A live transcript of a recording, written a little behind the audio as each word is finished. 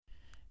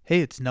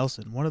Hey, it's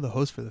Nelson, one of the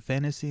hosts for the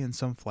Fantasy and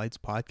Some Flights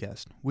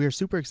podcast. We are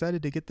super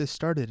excited to get this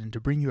started and to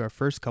bring you our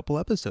first couple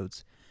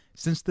episodes.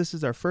 Since this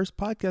is our first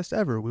podcast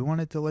ever, we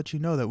wanted to let you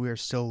know that we are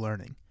still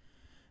learning.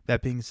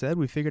 That being said,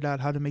 we figured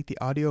out how to make the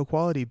audio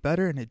quality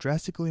better, and it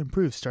drastically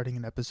improves starting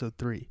in episode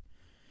 3.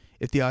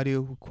 If the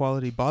audio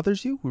quality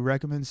bothers you, we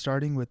recommend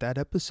starting with that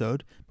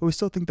episode, but we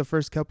still think the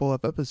first couple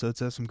of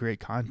episodes have some great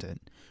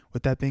content.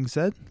 With that being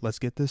said, let's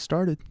get this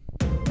started.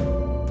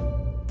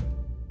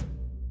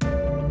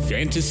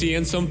 Fantasy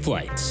and Some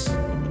Flights,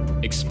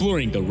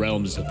 exploring the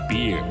realms of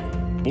beer,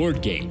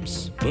 board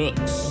games,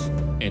 books,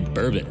 and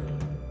bourbon.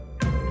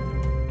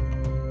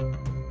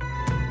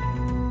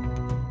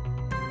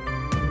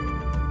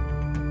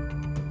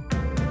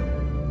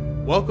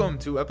 Welcome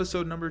to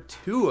episode number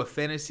 2 of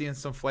Fantasy and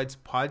Some Flights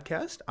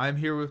podcast. I'm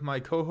here with my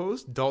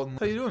co-host, Dalton.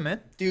 How you doing,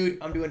 man? Dude,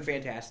 I'm doing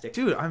fantastic.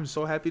 Dude, I'm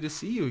so happy to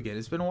see you again.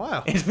 It's been a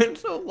while. It's been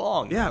so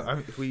long. Yeah,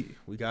 we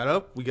got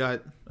up, we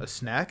got a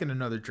snack and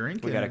another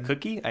drink. We got a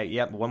cookie.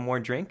 Yep, one more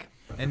drink.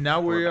 And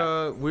now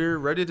we're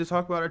ready to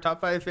talk about our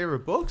top 5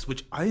 favorite books,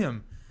 which I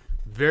am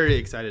very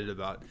excited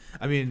about.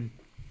 I mean,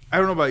 I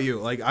don't know about you.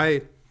 Like,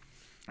 I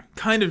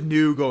kind of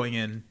knew going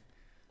in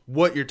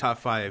what your top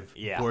 5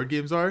 board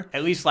games are.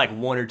 At least like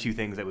one or two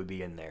things that would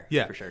be in there.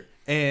 Yeah, for sure.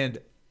 And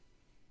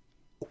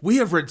we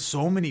have read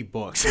so many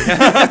books.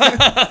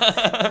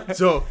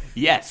 So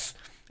yes,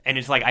 and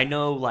it's like I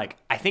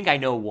think I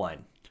know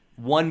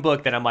one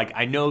book that I'm like,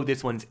 I know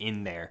this one's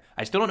in there.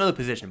 I still don't know the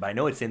position, but I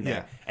know it's in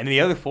there. Yeah. And the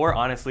other 4,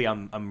 honestly,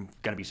 I'm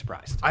gonna be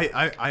surprised.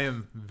 I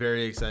am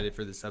very excited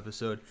for this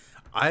episode.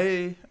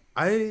 I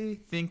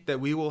think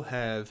that we will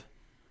have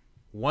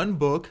one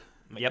book.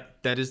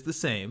 Yep. That is the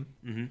same.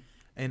 Mm-hmm.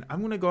 And I'm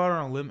going to go out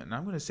on a limb, and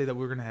I'm going to say that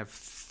we're going to have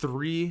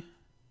 3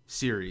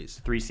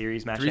 series. 3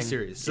 series matching? 3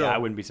 series. So, yeah, I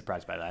wouldn't be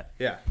surprised by that.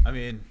 Yeah, I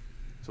mean,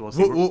 so we'll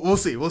see. We'll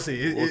see. We'll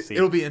see.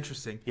 It'll be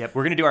interesting. Yep,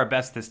 we're going to do our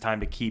best this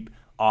time to keep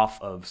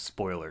off of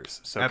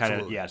spoilers. So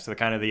Absolutely.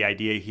 kind of the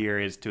idea here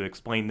is to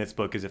explain this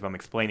book as if I'm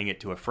explaining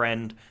it to a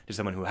friend, to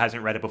someone who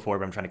hasn't read it before,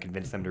 but I'm trying to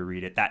convince them to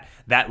read it.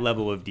 That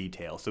level of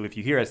detail. So if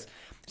you hear us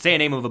say a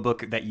name of a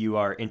book that you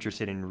are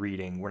interested in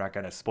reading, we're not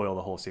going to spoil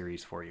the whole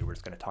series for you. We're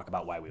just going to talk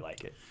about why we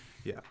like it.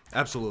 Yeah,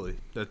 absolutely.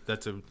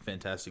 That's a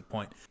fantastic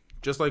point.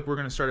 Just like we're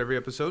going to start every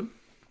episode,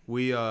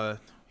 we're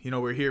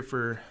here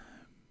for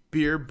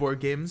beer, board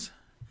games,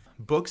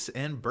 books,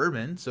 and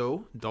bourbon.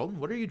 So, Dalton,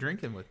 what are you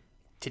drinking with?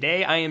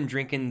 Today I am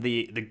drinking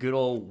the good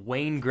old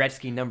Wayne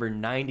Gretzky number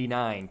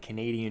 99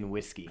 Canadian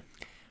whiskey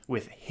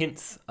with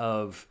hints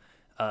of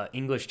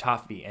English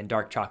toffee and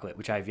dark chocolate,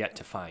 which I have yet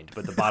to find,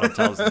 but the bottle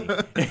tells me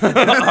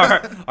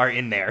are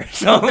in there.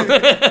 So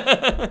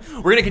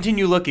we're going to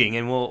continue looking,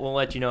 and we'll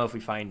let you know if we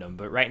find them.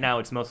 But right now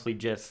it's mostly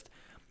just,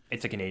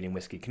 it's a Canadian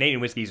whiskey.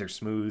 Canadian whiskeys are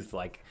smooth.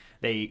 Like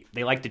they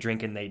like to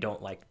drink, and they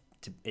don't like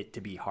it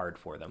to be hard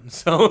for them.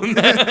 So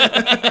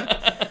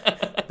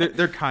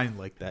they're kind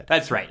like that.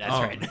 That's right.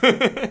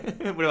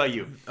 What about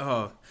you?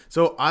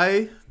 So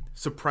I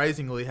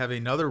surprisingly have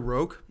another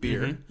Roke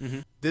beer. Mm-hmm, mm-hmm.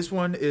 This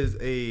one is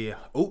a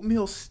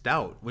oatmeal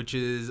stout, which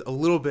is a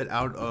little bit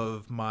out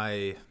of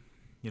my,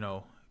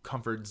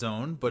 comfort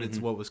zone, but it's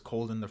what was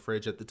cold in the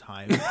fridge at the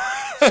time.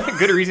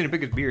 Good reason to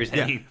pick his beers.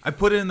 Hey. Yeah, I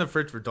put it in the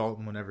fridge for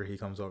Dalton whenever he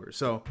comes over.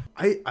 So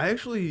I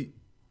actually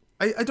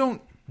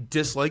don't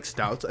dislike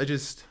stouts.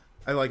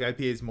 I like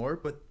IPAs more,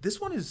 but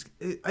this one is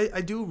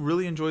I do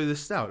really enjoy this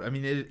stout. I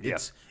mean,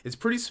 it's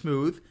pretty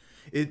smooth.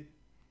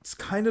 It's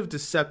kind of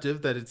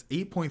deceptive that it's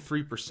 8.3%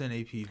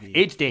 ABV.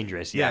 It's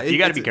dangerous. Yeah, you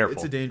got to be careful.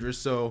 It's a dangerous.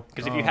 So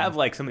because if you have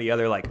like some of the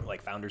other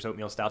like Founders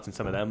Oatmeal Stouts and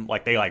some of them,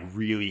 like they like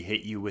really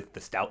hit you with the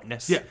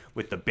stoutness,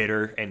 with the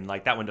bitter, and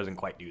like that one doesn't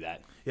quite do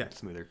that. Yeah, it's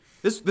smoother.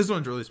 This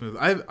one's really smooth.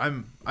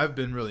 I've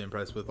been really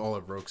impressed with all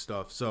of Roke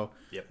stuff. So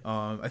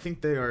I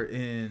think they are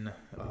in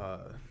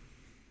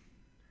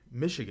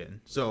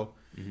Michigan. So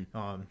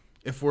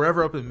if we're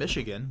ever up in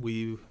Michigan,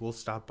 we will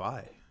stop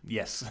by.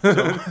 Yes.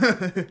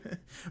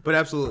 But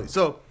absolutely.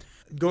 So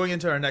going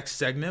into our next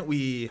segment,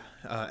 we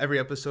every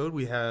episode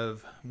we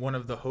have one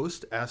of the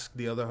hosts ask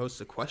the other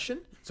host a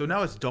question. So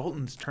now it's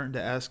Dalton's turn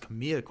to ask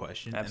me a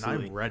question.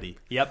 Absolutely. And I'm ready.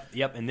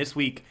 Yep. And this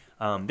week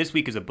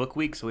is a book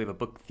week, so we have a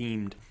book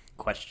themed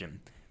question,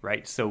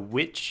 right? So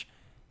which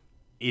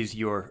is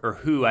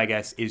who I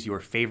guess is your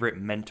favorite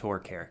mentor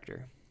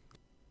character?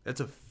 That's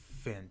a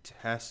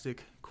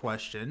fantastic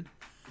question,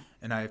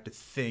 and I have to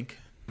think.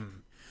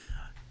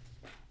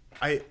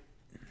 I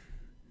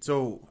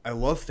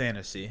love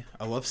fantasy.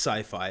 I love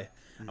sci-fi.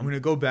 Mm-hmm. I'm going to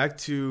go back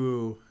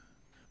to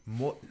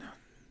more.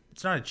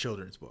 It's not a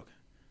children's book,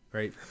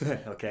 right?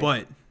 Okay.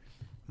 But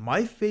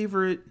my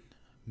favorite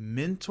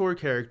mentor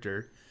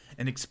character,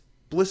 and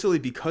explicitly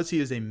because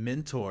he is a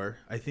mentor,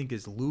 I think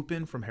is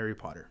Lupin from Harry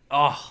Potter.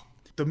 Oh,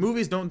 the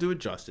movies don't do it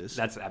justice.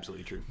 That's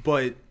absolutely true.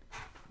 But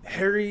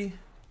Harry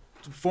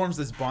forms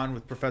this bond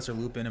with Professor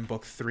Lupin in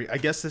book 3. I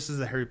guess this is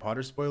a Harry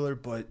Potter spoiler,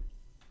 but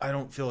I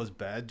don't feel as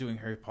bad doing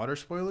Harry Potter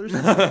spoilers.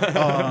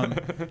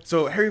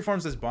 So Harry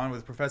forms this bond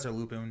with Professor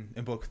Lupin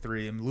in book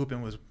 3, and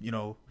Lupin was,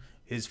 one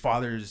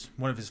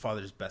of his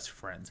father's best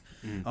friends.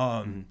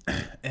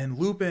 And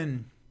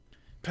Lupin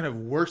kind of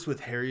works with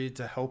Harry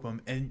to help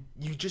him, and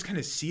you just kind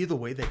of see the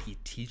way that he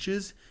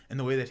teaches and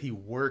the way that he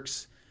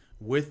works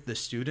with the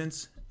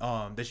students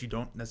that you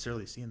don't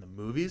necessarily see in the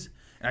movies.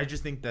 And I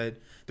just think that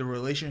the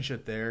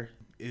relationship there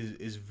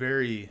is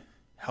very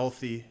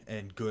healthy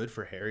and good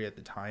for Harry at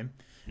the time.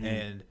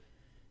 And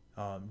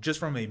just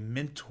from a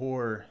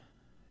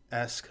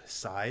mentor-esque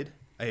side,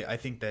 I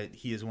think that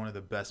he is one of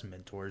the best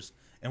mentors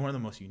and one of the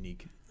most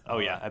unique. Oh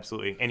yeah,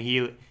 absolutely. And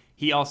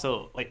he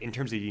also, like, in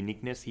terms of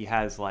uniqueness, he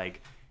has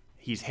like,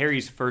 he's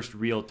Harry's first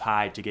real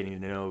tie to getting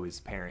to know his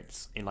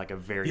parents in like a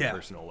very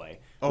personal way,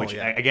 which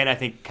again I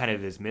think kind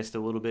of is missed a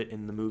little bit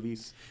in the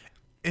movies.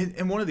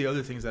 And one of the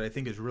other things that I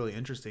think is really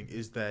interesting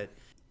is that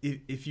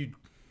if you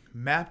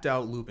mapped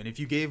out Lupin, if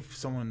you gave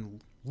someone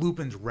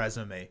Lupin's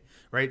resume,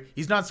 right?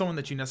 He's not someone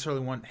that you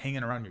necessarily want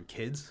hanging around your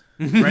kids,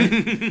 right?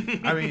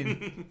 I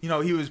mean, you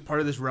know, he was part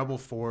of this rebel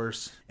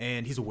force,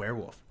 and he's a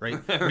werewolf, right?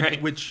 Right.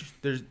 Which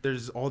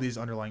there's all these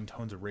underlying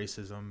tones of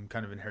racism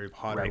kind of in Harry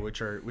Potter, Right.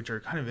 which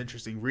are kind of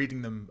interesting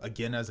reading them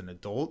again as an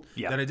adult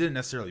Yeah. that I didn't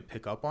necessarily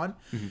pick up on.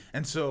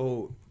 And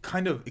so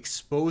kind of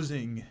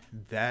exposing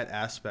that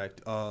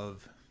aspect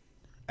of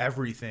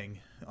everything,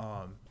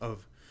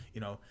 of,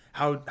 you know,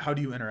 how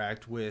do you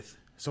interact with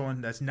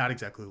someone that's not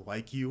exactly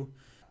like you.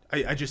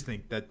 I just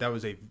think that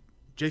was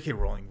J.K.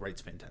 Rowling writes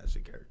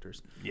fantastic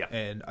characters. Yeah.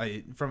 And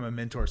from a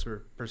mentor's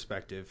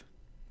perspective,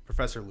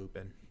 Professor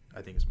Lupin,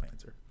 I think, is my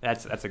answer.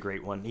 That's a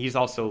great one. He's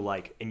also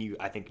like, and you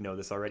I think know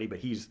this already, but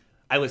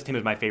I list him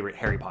as my favorite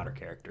Harry Potter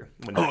character.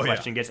 When that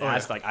question gets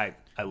asked, like I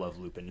love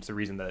Lupin. It's the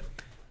reason that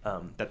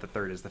that the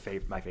third is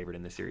my favorite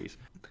in the series.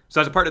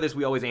 So as a part of this,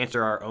 we always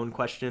answer our own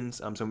questions.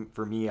 So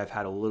for me, I've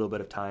had a little bit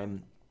of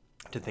time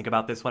to think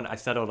about this one. I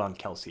settled on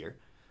Kelsier.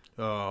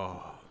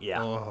 Oh.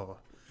 Yeah. Oh.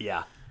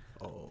 Yeah.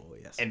 Oh,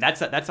 yes. And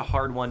that's a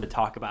hard one to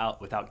talk about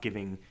without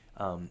giving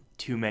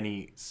too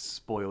many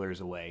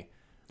spoilers away.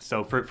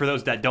 So for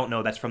those that don't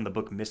know, that's from the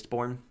book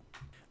Mistborn.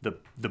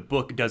 The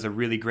book does a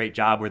really great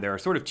job where there are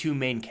sort of two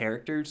main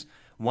characters.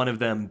 One of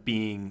them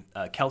being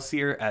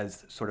Kelsier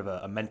as sort of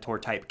a mentor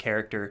type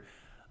character,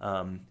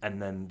 and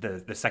then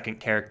the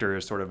second character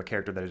is sort of a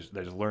character that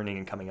is learning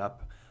and coming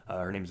up.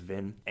 Her name's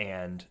Vin,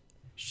 and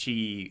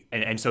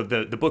so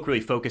the book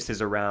really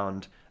focuses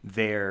around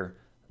their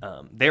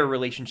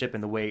relationship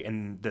and the way,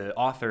 and the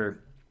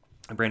author,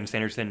 Brandon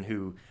Sanderson,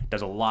 who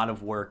does a lot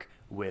of work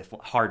with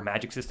hard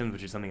magic systems,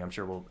 which is something I'm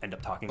sure we'll end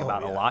up talking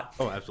about a lot.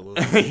 Oh,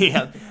 absolutely.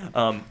 Yeah.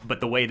 But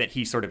the way that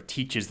he sort of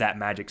teaches that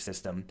magic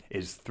system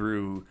is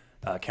through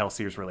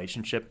Kelsier's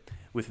relationship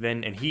with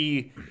Vin, and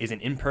he is an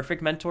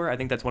imperfect mentor. I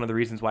think that's one of the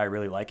reasons why I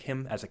really like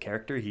him as a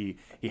character. He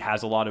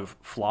has a lot of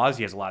flaws.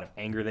 He has a lot of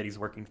anger that he's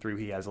working through.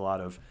 He has a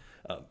lot of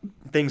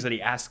things that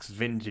he asks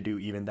Vin to do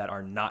even that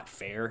are not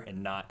fair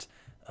and not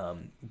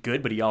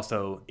good, but he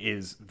also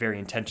is very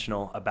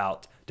intentional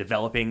about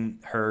developing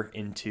her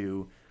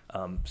into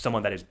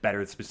someone that is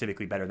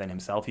specifically better than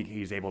himself.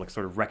 He's able to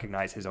sort of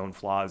recognize his own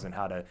flaws and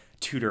how to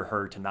tutor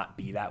her to not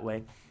be that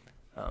way.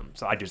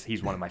 So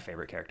he's one of my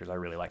favorite characters. I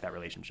really like that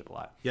relationship a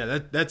lot. Yeah,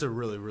 that's a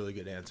really, really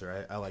good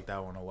answer. I like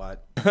that one a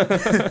lot.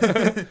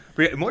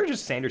 But more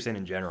just Sanderson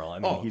in general. I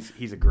mean,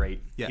 he's a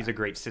great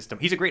system.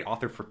 He's a great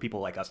author for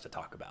people like us to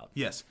talk about.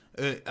 Yes.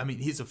 I mean,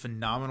 he's a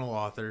phenomenal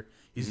author.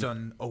 He's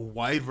done a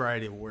wide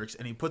variety of works,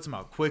 and he puts them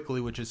out quickly,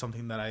 which is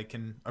something that I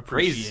can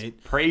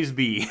appreciate. Praise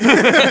be.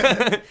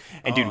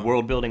 And dude,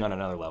 world building on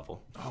another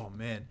level. Oh,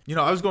 man. You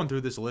know, I was going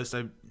through this list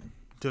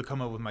to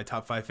come up with my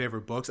top 5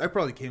 favorite books. I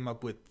probably came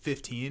up with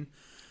 15.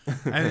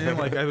 And then,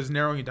 like, I was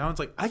narrowing it down. It's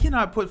like, I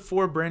cannot put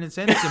 4 Brandon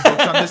Sanderson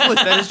books on this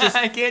list. That is just...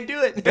 I can't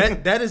do it.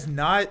 That is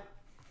not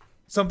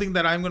something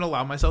that I'm going to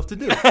allow myself to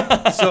do.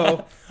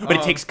 So, but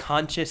it takes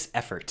conscious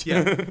effort.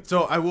 Yeah.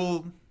 So I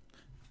will...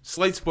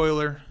 Slight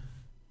spoiler.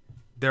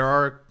 There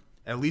are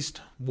at least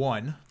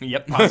one,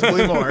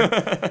 possibly more,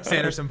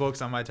 Sanderson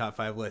books on my top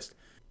 5 list.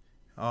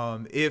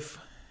 If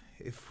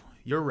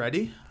you're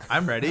ready,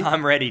 I'm ready.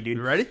 I'm ready, dude.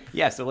 You ready?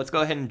 Yeah, so let's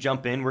go ahead and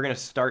jump in. We're going to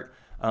start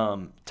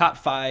top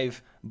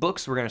 5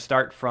 books. We're going to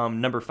start from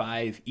number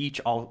 5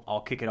 each.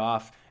 I'll kick it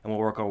off, and we'll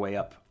work our way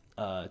up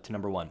to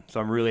number 1. So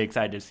I'm really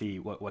excited to see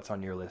what's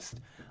on your list.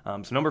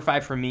 So number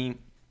 5 for me,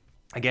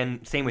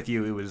 again, same with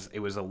you. It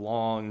was a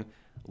long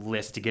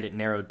list to get it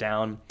narrowed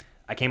down.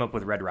 I came up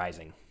with Red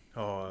Rising.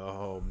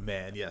 Oh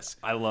man, yes.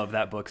 I love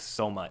that book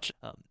so much.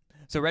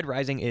 So Red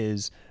Rising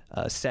is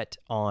set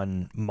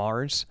on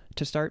Mars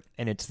to start,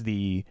 and it's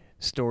the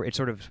story. It's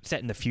sort of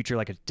set in the future,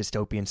 like a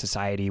dystopian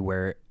society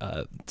where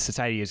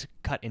society is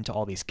cut into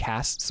all these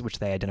castes, which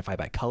they identify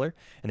by color,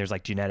 and there's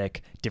like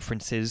genetic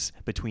differences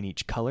between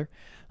each color.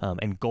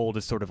 And gold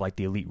is sort of like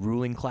the elite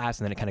ruling class,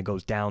 and then it kind of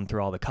goes down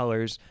through all the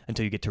colors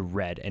until you get to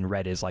red, and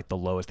red is like the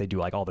lowest. They do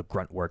like all the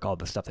grunt work, all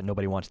the stuff that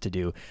nobody wants to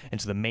do.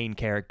 And so the main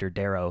character,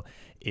 Darrow,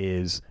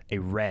 is a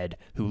red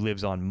who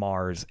lives on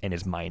Mars and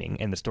is mining.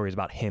 And the story is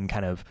about him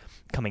kind of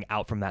coming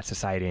out from that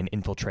society and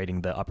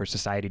infiltrating the upper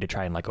society to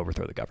try and like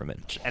overthrow the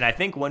government. And I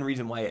think one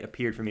reason why it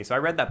appeared for me, so I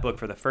read that book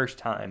for the first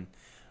time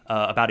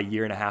about a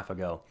year and a half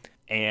ago,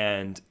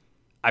 and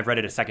I've read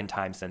it a second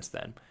time since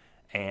then.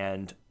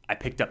 And I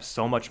picked up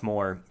so much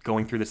more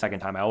going through the second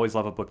time. I always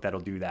love a book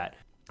that'll do that.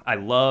 I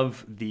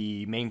love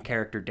the main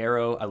character,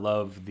 Darrow. I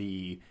love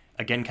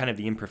again, kind of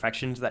the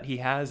imperfections that he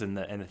has and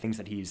the things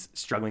that he's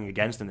struggling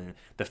against and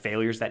the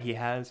failures that he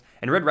has.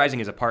 And Red Rising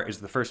is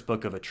the first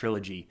book of a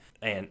trilogy.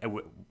 And,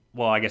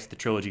 well, I guess the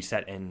trilogy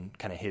set in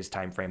kind of his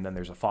time frame. Then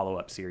there's a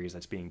follow-up series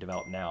that's being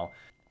developed now.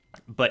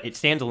 But it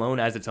stands alone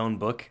as its own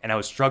book, and I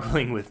was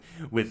struggling with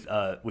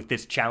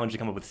this challenge to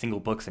come up with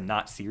single books and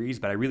not series.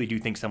 But I really do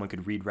think someone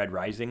could read Red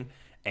Rising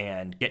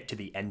and get to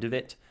the end of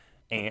it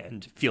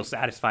and feel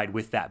satisfied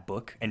with that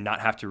book and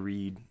not have to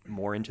read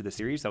more into the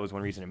series. That was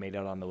one reason it made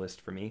it on the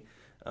list for me.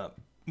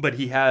 But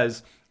he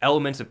has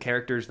elements of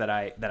characters that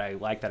I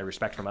like, that I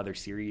respect from other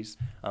series,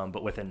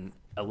 but with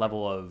a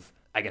level of,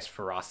 I guess,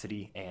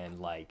 ferocity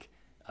and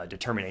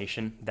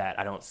determination that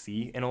I don't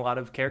see in a lot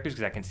of characters,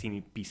 because I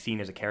can be seen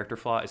as a character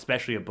flaw,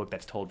 especially a book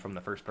that's told from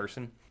the first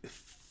person.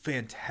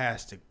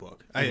 Fantastic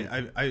book.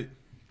 I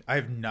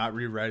have not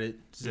reread it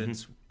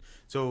since.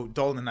 So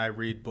Dalton and I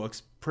read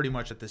books pretty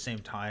much at the same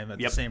time, at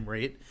the same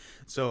rate.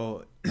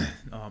 So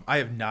I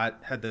have not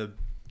had the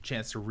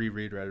chance to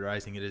reread Red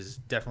Rising. It is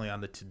definitely on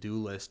the to-do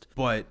list,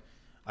 but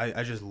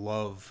I just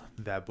love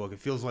that book. It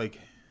feels like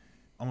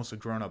almost a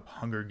grown-up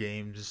Hunger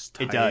Games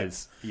type. It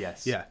does,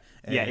 yes. Yeah.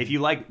 Yeah, if you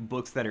like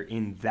books that are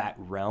in that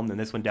realm, then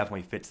this one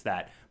definitely fits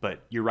that. But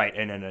you're right,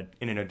 in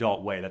an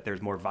adult way, that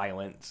there's more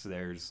violence,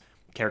 there's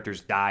characters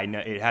die.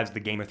 It has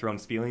the Game of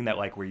Thrones feeling that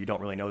where you don't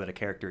really know that a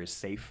character is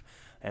safe.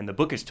 And the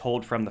book is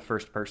told from the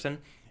first person.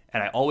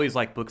 And I always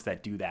like books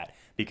that do that,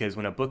 because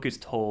when a book is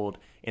told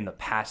in the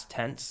past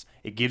tense,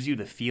 it gives you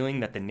the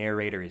feeling that the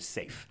narrator is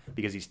safe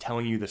because he's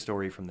telling you the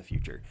story from the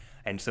future.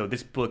 And so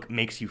this book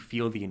makes you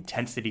feel the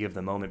intensity of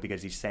the moment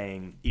because he's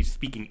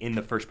speaking in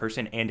the first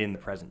person and in the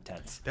present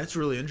tense. That's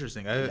really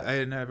interesting. I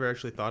had never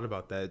actually thought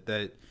about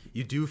that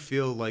you do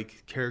feel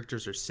like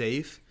characters are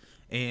safe,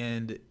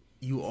 and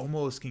you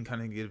almost can kind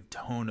of get a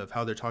tone of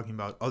how they're talking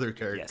about other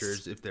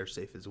characters if they're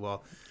safe as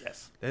well.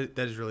 Yes. That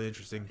is really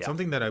interesting. Yeah.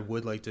 Something that I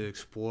would like to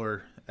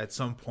explore at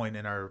some point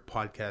in our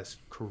podcast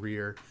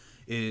career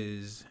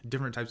is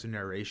different types of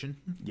narration.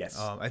 Yes.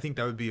 I think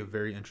that would be a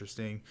very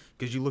interesting,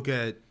 because you look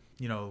at,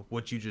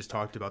 what you just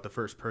talked about, the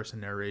first person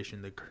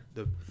narration,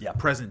 the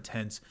present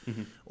tense,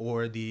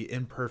 or the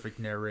imperfect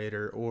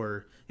narrator,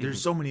 or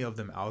there's so many of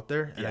them out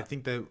there. And I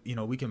think that,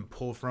 we can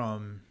pull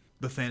from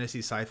the fantasy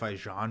sci-fi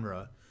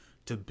genre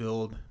to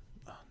build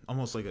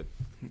almost like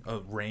a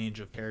range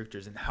of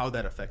characters and how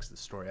that affects the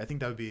story. I think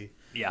that would be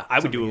I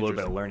would do a little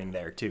bit of learning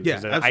there too. Yeah,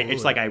 absolutely.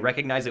 It's like I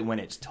recognize it when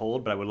it's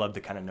told, but I would love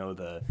to kind of know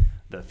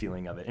the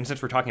feeling of it. And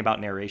since we're talking about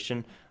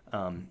narration,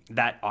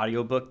 that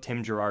audiobook,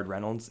 Tim Gerard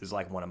Reynolds, is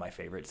like one of my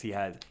favorites.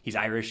 He's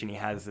Irish and he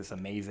has this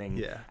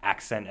amazing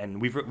accent,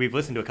 and we've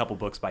listened to a couple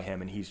books by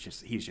him, and he's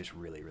just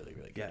really, really,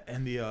 really good. Yeah,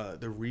 and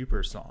the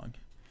Reaper song.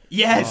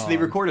 Yes, they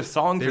record a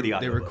song for the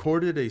audiobook. They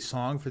recorded a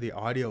song for the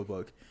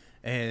audiobook.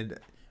 And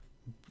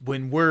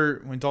when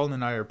Dalton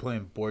and I are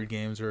playing board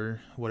games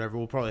or whatever,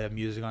 we'll probably have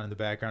music on in the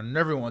background, and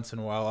every once in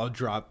a while I'll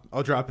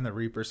drop in the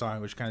Reaper song,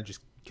 which kind of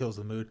just kills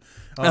the mood.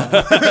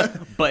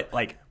 But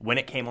when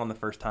it came on the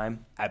first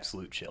time,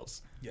 absolute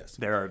chills. Yes.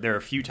 There are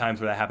a few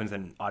times where that happens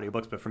in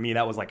audiobooks, but for me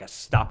that was like a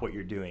stop what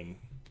you're doing.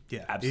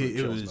 Yeah, absolute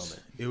chills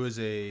moment. It was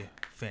a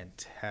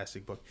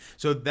fantastic book.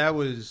 So that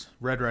was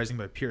Red Rising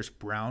by Pierce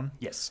Brown.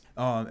 Yes.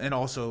 And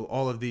also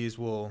all of these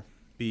will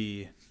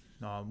be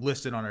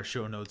listed on our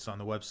show notes on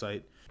the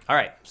website. All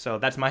right, so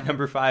that's my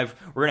number 5.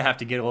 We're going to have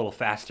to get a little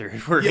faster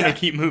if we're going to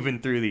keep moving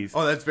through these.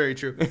 Oh, that's very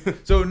true.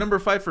 So number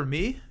 5 for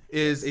me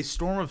is A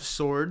Storm of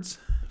Swords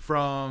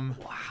from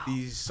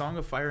the Song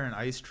of Fire and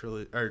Ice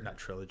trilogy, or not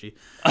trilogy,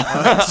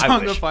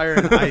 Song of Fire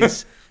and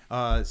Ice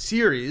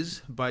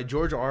series by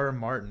George R.R.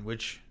 Martin,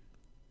 which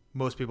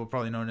most people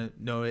probably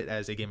know it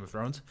as a Game of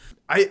Thrones.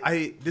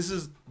 This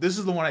is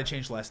the one I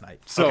changed last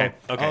night. So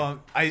okay.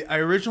 I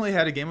originally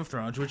had a Game of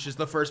Thrones, which is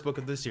the first book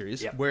of the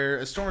series, where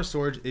A Storm of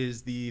Swords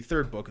is the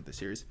third book of the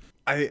series.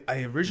 I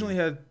originally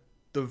had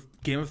the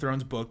Game of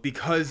Thrones book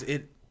because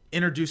it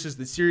introduces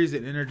the series,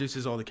 it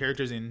introduces all the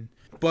characters in,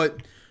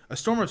 but A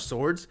Storm of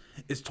Swords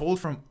is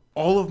told from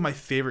all of my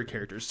favorite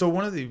characters. So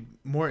one of the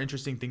more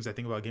interesting things I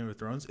think about Game of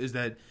Thrones is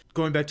that,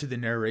 going back to the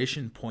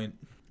narration point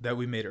that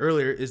we made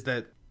earlier, is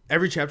that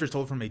every chapter is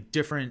told from a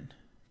different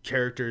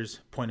character's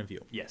point of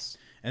view. Yes.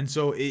 And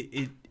so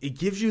it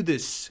gives you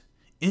this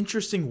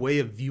interesting way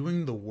of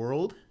viewing the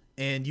world,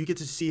 and you get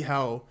to see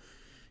how,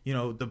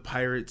 the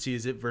pirate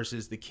sees it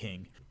versus the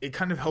king. It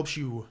kind of helps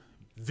you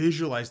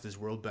visualize this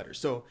world better.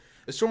 So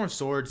A Storm of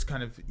Swords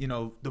kind of,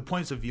 the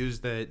points of views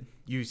that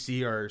you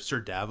see are Sir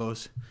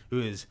Davos,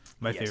 who is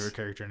my favorite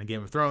character in a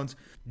Game of Thrones,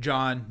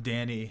 Jon,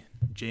 Dany,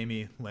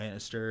 Jaime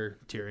Lannister,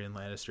 Tyrion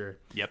Lannister.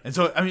 Yep. And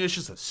so, it's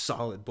just a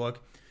solid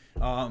book.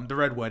 The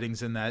Red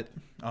Wedding's in that,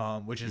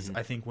 which is,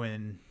 I think,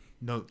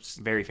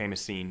 very famous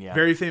scene,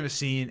 very famous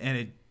scene, and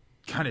it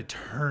kind of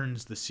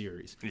turns the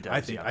series. It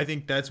does, I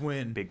think that's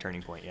when big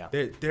turning point.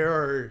 There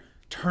are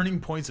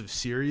turning points of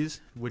series,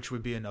 which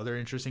would be another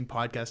interesting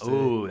podcast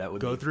to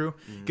go through.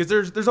 Because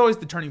there's always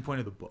the turning point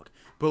of the book.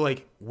 But,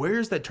 like,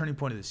 where's that turning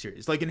point of the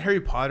series? Like, in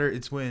Harry Potter,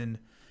 it's when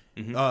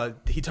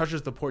he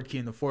touches the port key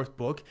in the 4th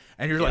book,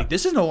 and you're like,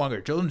 this is no longer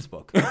a children's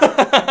book.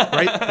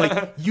 Right?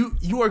 Like,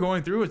 you are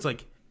going through, it's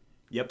like,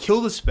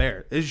 kill the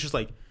spare. It's just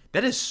like,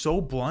 that is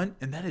so blunt,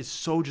 and that is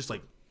so just,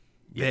 like,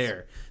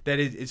 there. That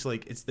it's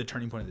like, it's the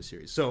turning point of the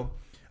series. So,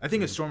 I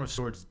think A Storm of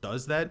Swords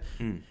does that.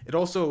 It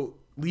also,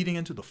 leading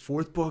into the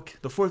 4th book,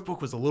 the 4th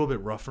book was a little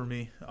bit rough for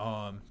me,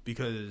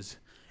 because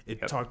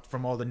it talked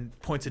from all the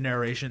points of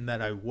narration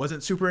that I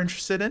wasn't super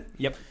interested in.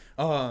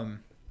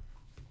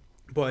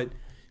 But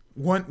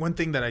one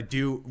thing that I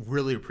do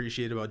really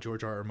appreciate about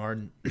George R.R.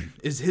 Martin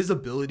is his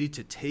ability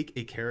to take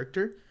a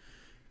character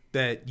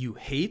that you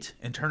hate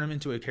and turn him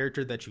into a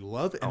character that you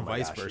love, and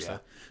vice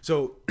versa.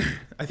 So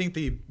I think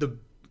the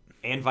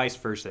and vice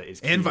versa is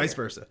key. And vice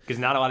versa. Because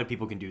not a lot of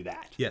people can do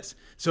that. Yes.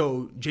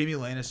 So Jaime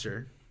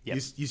Lannister,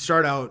 you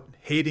start out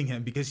hating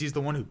him because he's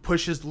the one who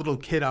pushes the little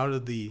kid out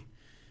of the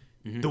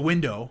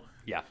window.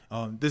 Yeah.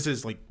 This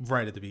is like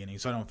right at the beginning,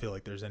 so I don't feel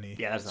like there's any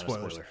that's not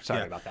spoilers. a spoiler.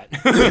 Sorry about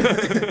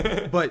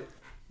that.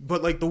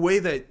 But like the way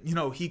that, you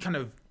know, he kind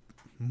of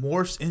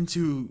morphs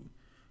into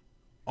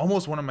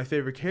almost one of my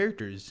favorite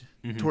characters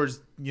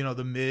towards, you know,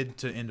 the mid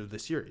to end of the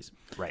series.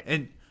 Right.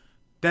 And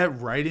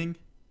that writing,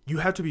 you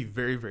have to be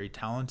very, very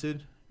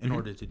talented in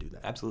order to do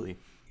that. Absolutely.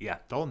 Yeah.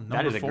 Dalton,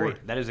 that is number 4.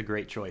 That is a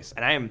great choice.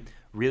 And I am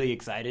really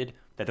excited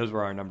that those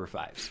were our number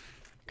 5s.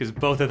 Because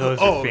both of those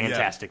are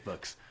fantastic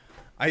books.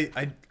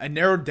 I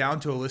narrowed down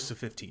to a list of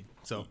 15.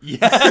 So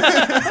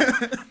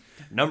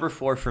Number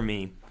 4 for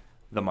me,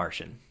 The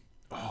Martian.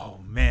 Oh,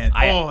 man.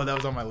 That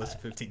was on my list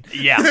of 15.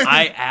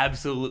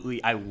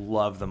 I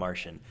love The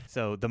Martian.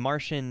 So The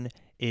Martian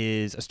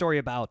is a story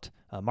about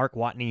Mark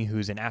Watney,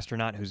 who's an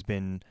astronaut who's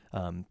been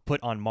put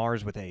on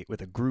Mars with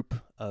a group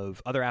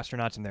of other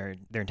astronauts, and they're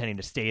intending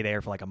to stay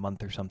there for like a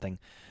month or something.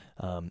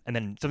 And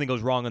then something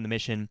goes wrong on the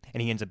mission,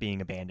 and he ends up being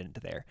abandoned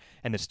there.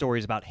 And the story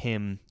is about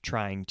him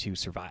trying to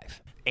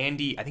survive. I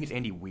think it's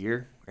Andy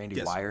Weir, or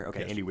Andy Weir.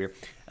 Okay, yes. Andy Weir.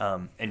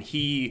 And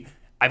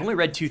I've only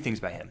read 2 things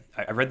by him.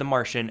 I read The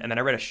Martian, and then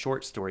I read a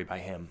short story by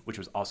him, which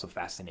was also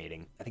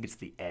fascinating. I think it's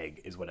The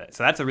Egg is what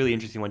so that's a really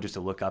interesting one just to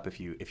look up if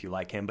you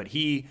like him. But I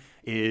think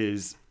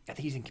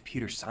he's in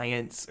computer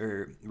science,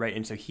 right?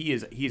 And so he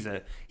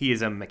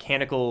is a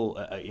mechanical,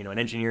 an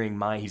engineering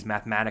mind. He's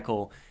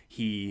mathematical.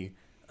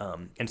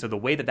 And so the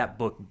way that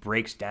book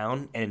breaks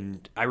down,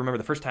 and I remember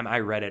the first time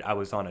I read it, I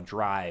was on a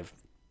drive.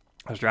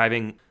 I was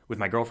driving with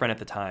my girlfriend at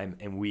the time,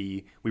 and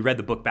we read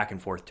the book back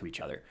and forth to each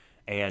other.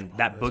 And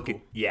that book, cool.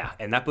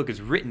 And that book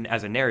is written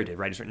as a narrative,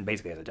 right? It's written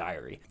basically as a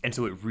diary. And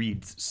so it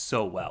reads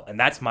so well. And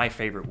that's my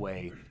favorite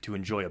way to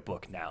enjoy a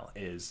book now,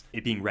 is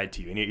it being read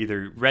to you. And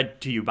either read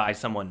to you by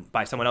someone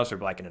else, or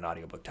like in an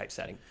audiobook type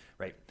setting,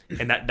 right?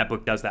 And that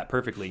book does that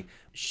perfectly.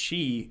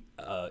 She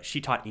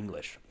taught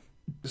English.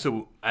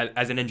 So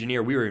as an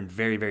engineer, we were in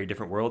very, very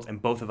different worlds,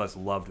 and both of us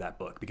loved that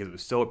book because it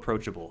was so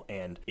approachable,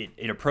 and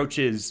it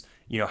approaches,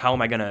 how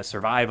am I going to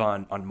survive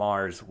on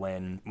Mars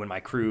when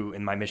my crew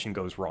and my mission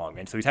goes wrong?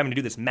 And so he's having to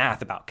do this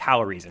math about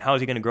calories, and how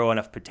is he going to grow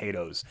enough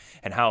potatoes,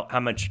 and how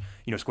much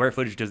square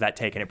footage does that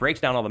take? And it breaks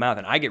down all the math,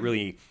 and I get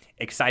really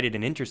excited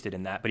and interested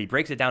in that, but he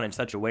breaks it down in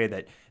such a way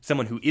that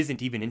someone who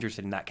isn't even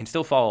interested in that can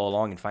still follow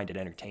along and find it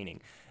entertaining.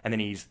 And then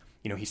he's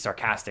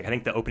sarcastic. I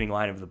think the opening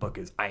line of the book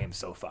is, "I am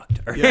so fucked."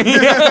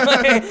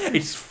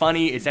 It's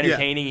funny. It's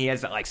entertaining. He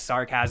has that like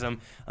sarcasm.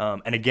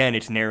 And again,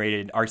 it's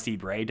narrated. R.C.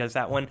 Bray does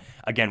that one.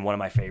 Again, one of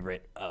my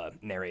favorite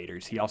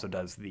narrators. He also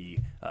does the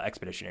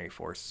Expeditionary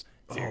Force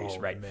series,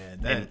 right?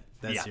 Man,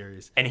 that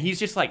series. And he's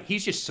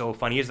just so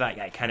funny. He's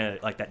like kind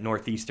of like that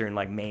northeastern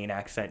like Maine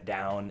accent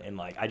down, and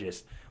like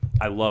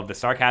I love the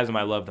sarcasm.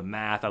 I love the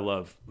math. I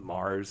love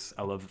Mars.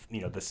 I love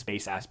the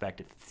space aspect.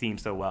 It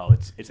themes so well.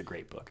 It's a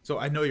great book. So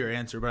I know your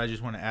answer, but I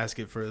just want to ask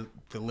it for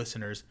the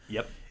listeners.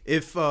 Yep.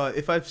 If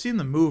I've seen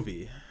the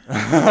movie, do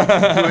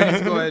I need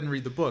to go ahead and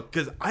read the book?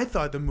 Because I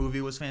thought the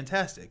movie was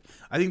fantastic.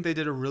 I think they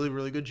did a really,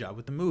 really good job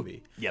with the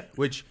movie. Yep.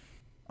 Which,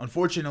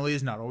 unfortunately,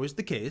 is not always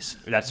the case.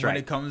 That's right. When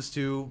it comes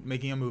to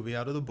making a movie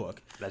out of the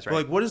book. That's right. But,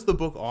 like, what does the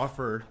book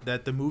offer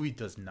that the movie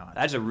does not?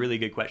 That's a really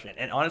good question.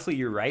 And honestly,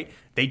 you're right.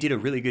 They did a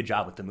really good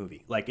job with the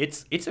movie. Like,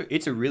 it's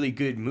a really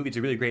good movie. It's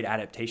a really great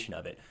adaptation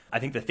of it. I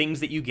think the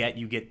things that you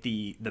get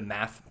the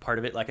math part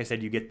of it. Like I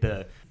said, you get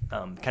the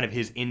kind of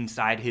his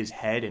inside his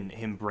head and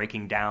him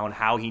breaking down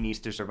how he needs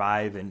to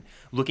survive and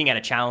looking at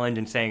a challenge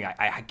and saying,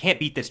 I can't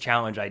beat this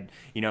challenge. And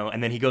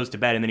then he goes to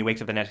bed, and then he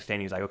wakes up the next day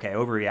and he's like, okay, I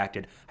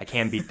overreacted. I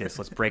can beat this.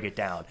 Let's break it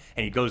down.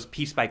 And he goes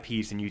piece by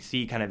piece, and you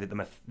see kind of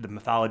the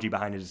methodology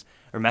behind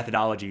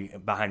methodology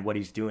behind what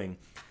he's doing.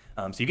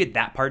 So you get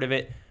that part of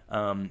it.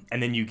 And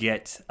then you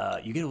get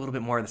a little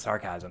bit more of the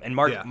sarcasm. And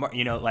Mark,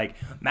 like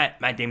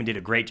Matt Damon did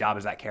a great job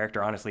as that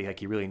character. Honestly, like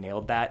he really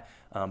nailed that.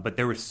 But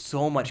there was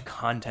so much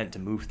content to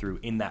move through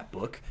in that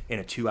book in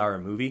a 2-hour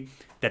movie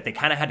that they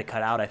kind of had to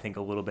cut out, I think,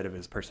 a little bit of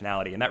his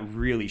personality, and that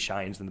really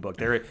shines in the book.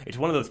 It's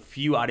one of those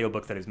few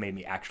audiobooks that has made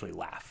me actually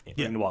laugh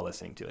while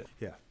listening to it.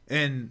 Yeah,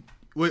 and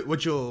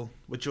what you'll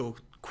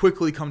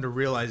quickly come to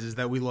realize is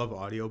that we love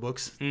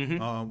audiobooks.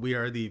 We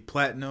are the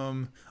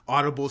platinum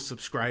Audible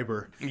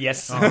subscriber.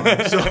 Yes.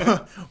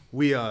 So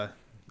we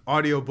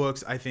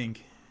audiobooks, I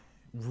think,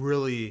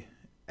 really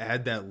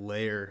add that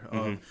layer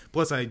of.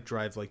 Plus, I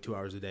drive like 2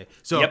 hours a day,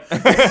 so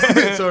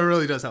so it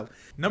really does help.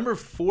 Number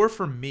 4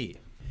 for me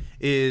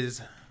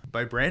is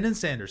by Brandon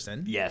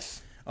Sanderson.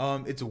 Yes.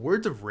 It's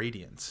Words of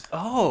Radiance.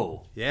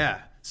 Oh.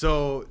 Yeah.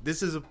 So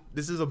this is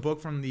a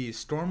book from the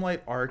Stormlight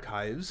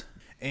Archives,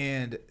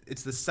 and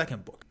it's the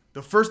second book.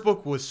 The first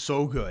book was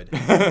so good.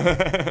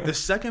 The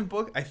second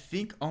book, I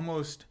think,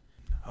 almost.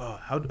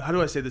 How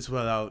do I say this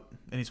without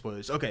any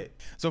spoilers? Okay.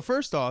 So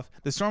first off,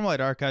 the Stormlight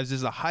Archives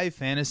is a high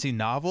fantasy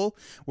novel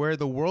where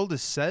the world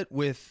is set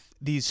with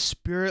these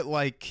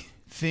spirit-like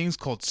things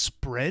called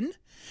Spren.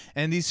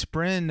 And these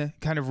Spren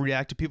kind of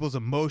react to people's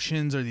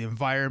emotions or the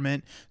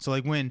environment. So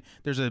like when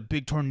there's a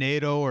big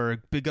tornado or a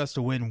big gust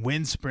of wind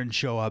Spren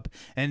show up.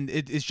 And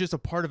it's just a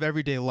part of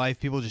everyday life.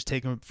 People just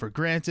take them for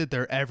granted.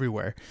 They're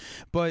everywhere.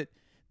 But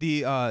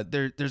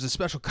there's a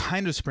special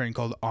kind of Spren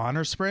called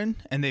Honor Spren,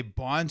 and they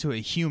bond to a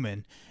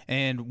human.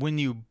 And when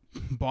you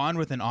bond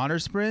with an Honor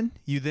Spren,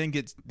 you then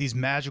get these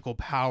magical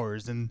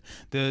powers, and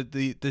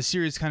the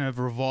series kind of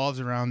revolves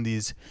around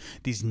these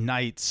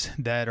knights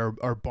that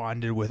are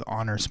bonded with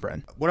Honor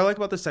Spren. What I like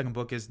about the second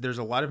book is there's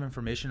a lot of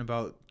information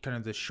about kind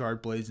of the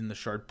shard blades and the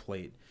shard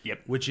plate.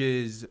 Yep. Which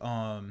is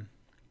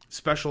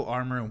special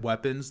armor and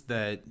weapons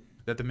that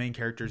the main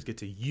characters get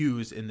to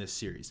use in this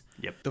series.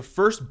 Yep. The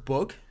first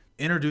book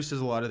introduces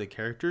a lot of the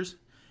characters,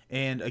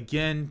 and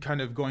again,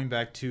 kind of going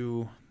back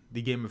to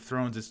the Game of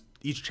Thrones,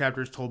 each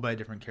chapter is told by a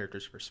different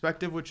character's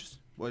perspective, which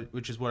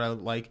is what I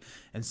like.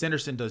 And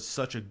Sanderson does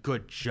such a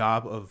good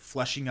job of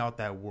fleshing out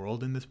that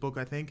world in this book,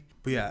 I think.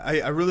 But yeah,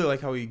 I really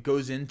like how he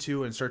goes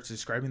into and starts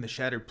describing the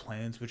Shattered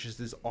Plains, which is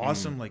this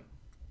awesome, like,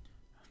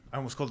 I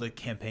almost called it a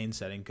campaign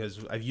setting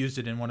because I've used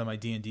it in one of my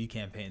D&D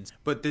campaigns.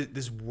 But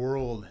this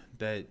world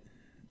that,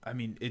 I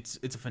mean, it's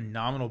a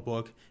phenomenal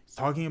book. It's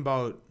talking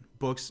about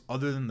books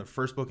other than the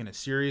first book in a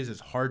series is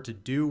hard to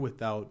do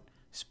without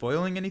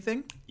spoiling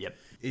anything. Yep.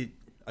 It,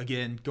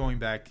 again, going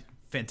back,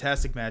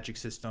 fantastic magic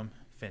system,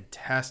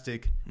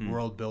 fantastic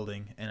world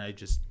building, and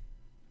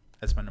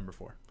that's my number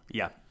 4.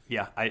 Yeah.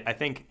 I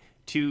think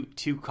two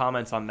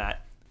comments on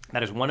that.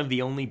 That is one of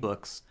the only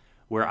books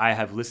where I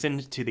have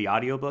listened to the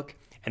audiobook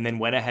and then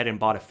went ahead and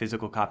bought a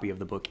physical copy of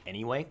the book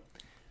anyway,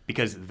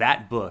 because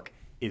that book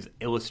is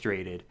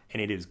illustrated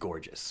and it is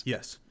gorgeous.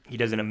 Yes. He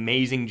does an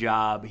amazing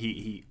job.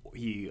 He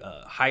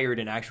hired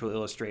an actual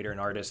illustrator and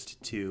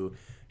artist to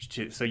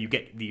so you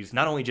get these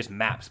not only just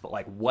maps, but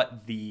like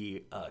what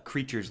the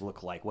creatures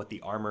look like, what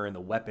the armor and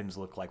the weapons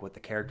look like, what the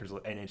characters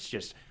look, and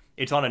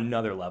it's on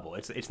another level.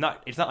 It's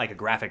not like a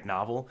graphic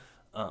novel,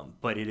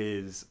 but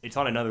it's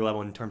on another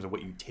level in terms of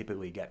what you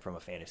typically get from a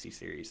fantasy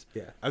series.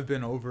 Yeah, I've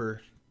been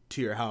over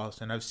to your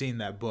house and I've seen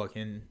that book,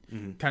 and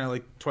kind of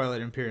like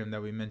Twilight Imperium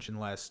that we mentioned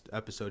last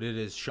episode. It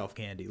is shelf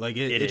candy. Like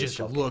it just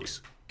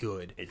looks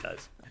good. It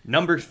does.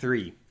 Number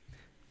 3.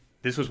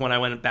 This was one I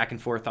went back and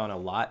forth on a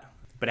lot,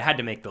 but it had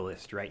to make the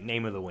list, right?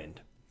 Name of the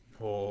Wind.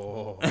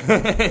 Oh.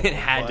 It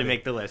had to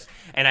make the list.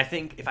 And I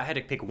think if I had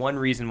to pick one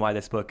reason why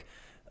this book,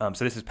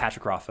 so this is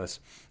Patrick Rothfuss,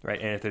 right?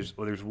 And if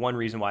there's one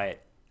reason why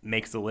it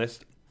makes the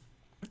list,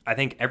 I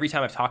think every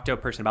time I've talked to a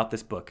person about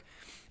this book,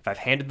 if I've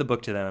handed the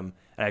book to them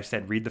and I've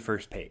said, read the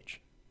first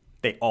page,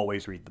 they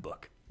always read the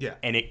book. Yeah.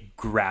 And it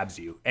grabs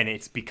you. And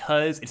it's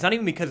not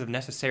even because of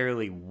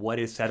necessarily what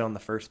is said on the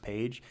first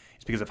page.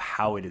 It's because of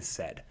how it is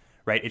said,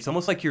 right? It's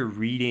almost like you're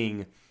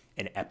reading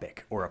an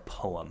epic or a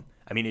poem.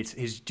 I mean,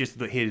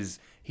 he's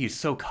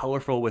so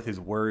colorful with his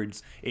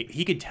words.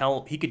 He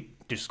could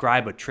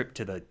describe a trip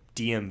to the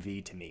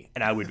DMV to me,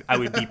 and I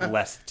would be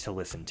blessed to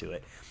listen to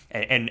it.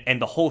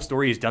 And the whole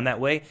story is done that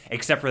way,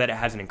 except for that it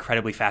has an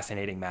incredibly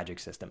fascinating magic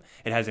system.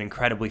 It has an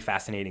incredibly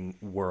fascinating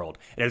world.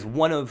 It has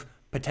one of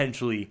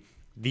potentially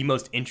the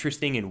most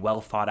interesting and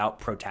well thought out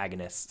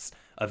protagonists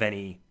of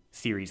any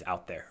series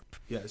out there.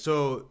 Yeah.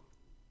 So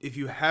if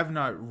you have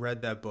not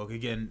read that book,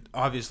 again,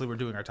 obviously we're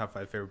doing our top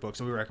 5 favorite books,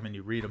 so we recommend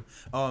you read them.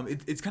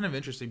 It's kind of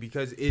interesting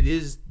because it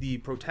is the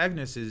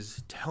protagonist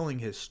is telling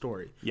his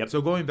story. Yep.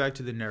 So going back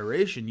to the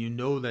narration, you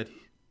know that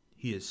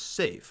he is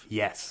safe.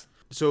 Yes.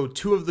 So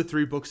 2 of the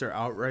 3 books are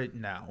out right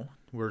now.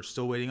 We're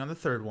still waiting on the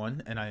third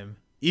one, and I am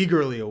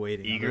eagerly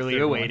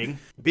awaiting.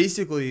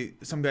 Basically,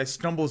 some guy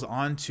stumbles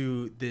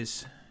onto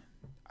this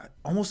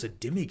almost a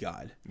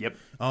demigod. Yep.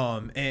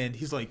 And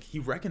he's like, he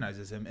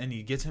recognizes him and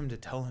he gets him to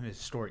tell him his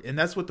story. And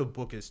that's what the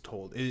book is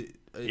told.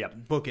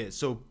 Book is.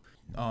 So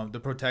the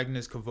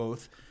protagonist,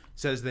 Kavoth,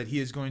 says that he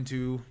is going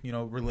to,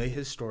 relay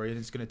his story, and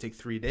it's going to take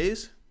 3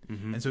 days.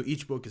 Mm-hmm. And so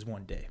each book is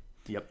 1 day.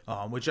 Yep.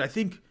 Which I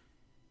think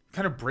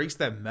kind of breaks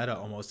that meta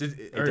almost.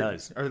 It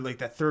does. Or like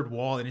that third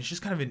wall. And it's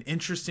just kind of an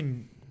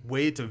interesting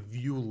way to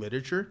view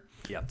literature.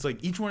 Yeah. It's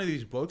like each one of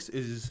these books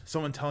is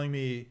someone telling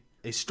me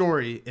a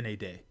story in a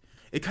day.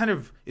 It kind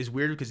of is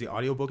weird because the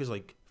audiobook is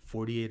like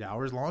 48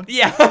 hours long.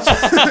 Yeah.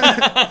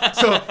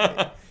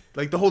 So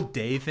like the whole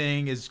day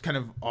thing is kind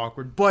of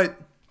awkward, but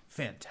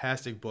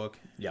fantastic book.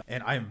 Yep.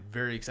 And I am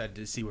very excited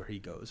to see where he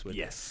goes with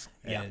Yes.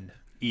 it. Yeah. And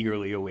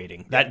Eagerly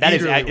awaiting. Yeah, That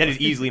eagerly is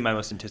easily my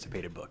most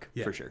anticipated book,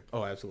 yeah. for sure.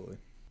 Oh, absolutely.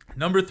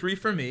 Number 3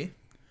 for me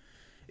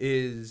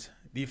is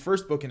the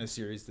first book in a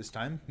series this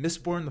time,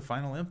 Mistborn: The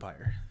Final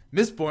Empire.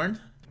 Mistborn,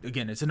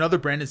 again, it's another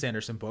Brandon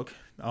Sanderson book.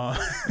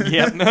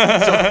 Yep.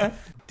 So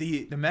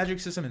the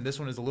magic system in this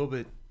one is a little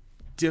bit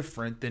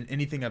different than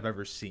anything I've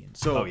ever seen.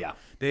 So Oh, yeah.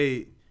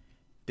 they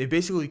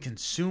basically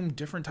consume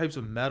different types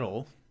of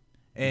metal,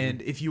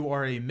 and if you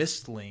are a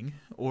mistling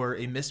or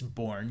a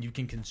mistborn, you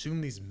can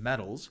consume these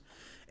metals,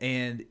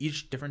 and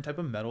each different type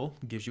of metal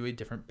gives you a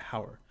different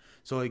power.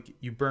 So like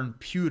you burn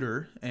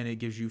pewter and it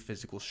gives you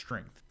physical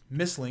strength.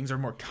 Mistlings are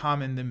more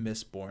common than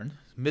mistborn.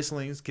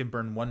 Mistlings can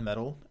burn one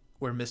metal,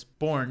 where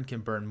mistborn can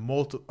burn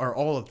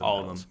all of the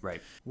All metals. of them,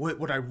 right.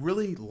 What I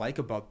really like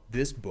about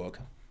this book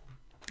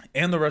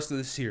and the rest of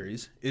the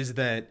series is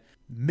that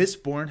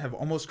Mistborn have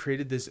almost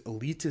created this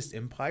elitist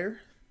empire,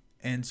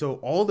 and so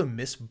all the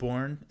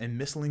Mistborn and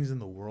Mistlings in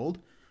the world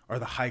are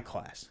the high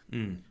class,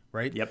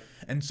 right? Yep.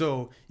 And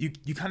so you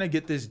kind of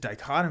get this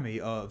dichotomy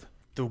of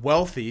the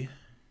wealthy,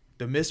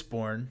 the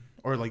Mistborn,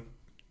 or like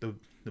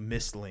the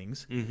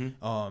Mistlings,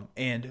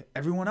 and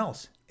everyone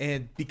else.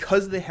 And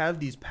because they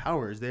have these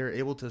powers, they are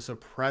able to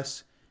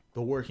suppress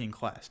the working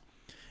class.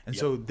 And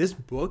so this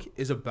book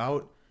is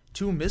about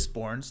two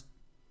Mistborns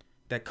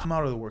that come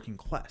out of the working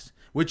class,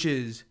 which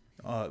is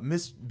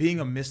being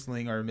a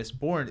Mistling or a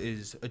Mistborn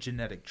is a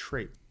genetic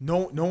trait.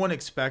 No one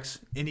expects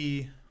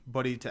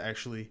anybody to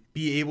actually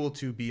be able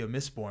to be a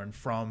Mistborn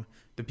from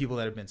the people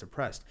that have been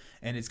suppressed.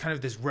 And it's kind of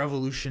this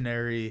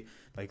revolutionary,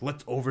 like,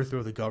 let's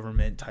overthrow the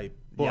government type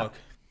book.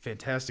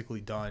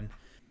 Fantastically done.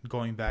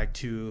 Going back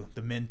to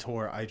the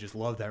mentor, I just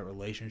love that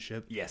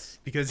relationship. Yes.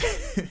 Because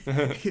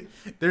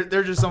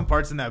there's just some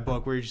parts in that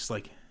book where you're just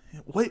like,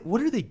 what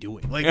are they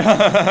doing? Like,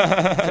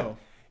 so.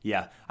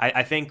 Yeah.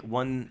 I think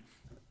one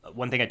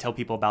thing I tell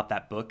people about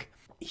that book,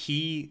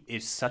 he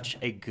is such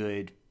a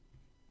good,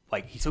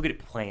 like, he's so good at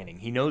planning.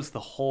 He knows the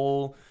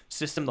whole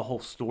system, the whole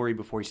story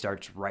before he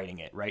starts writing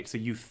it, right? So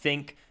you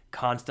think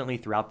constantly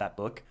throughout that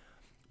book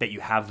that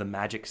you have the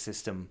magic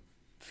system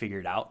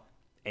figured out,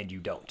 and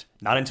you don't.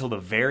 Not until the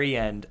very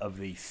end of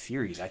the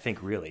series, I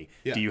think, really,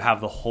 do you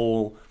have the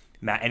whole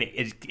and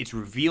it's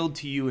revealed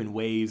to you in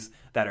ways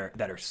that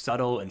are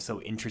subtle and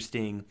so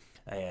interesting.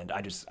 And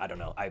I don't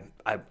know.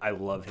 I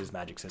love his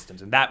magic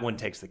systems, and that one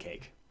takes the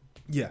cake.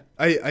 Yeah,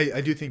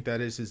 I do think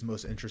that is his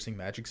most interesting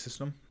magic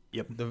system.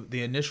 Yep.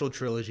 The initial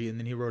trilogy, and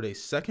then he wrote a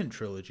second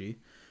trilogy,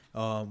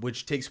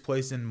 which takes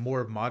place in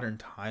more modern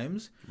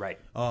times. Right.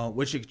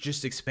 Which it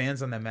just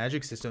expands on that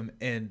magic system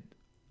and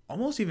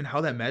almost even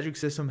how that magic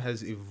system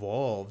has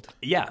evolved.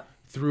 Yeah.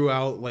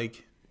 Throughout,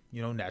 like,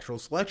 natural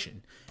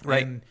selection.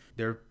 Right. And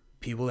there are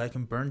people that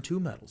can burn two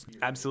metals.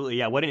 Absolutely,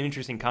 yeah. What an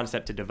interesting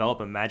concept to develop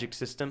a magic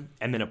system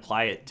and then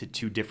apply it to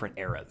two different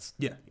eras.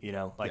 Yeah.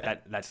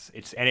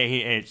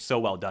 It's so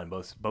well done.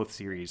 Both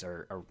series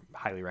are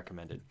highly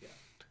recommended. Yeah.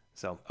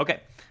 So, okay.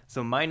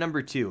 So my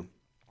number two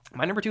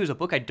is a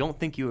book I don't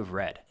think you have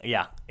read.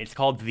 Yeah, it's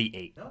called The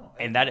Eight. Oh,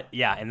 and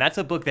that's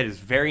a book that is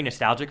very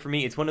nostalgic for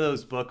me. It's one of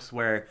those books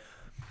where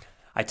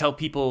I tell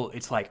people,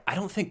 it's like, I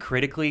don't think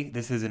critically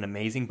this is an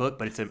amazing book,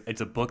 but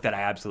it's a book that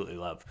I absolutely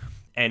love.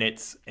 And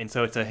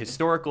so it's a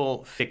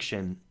historical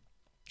fiction.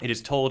 It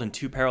is told in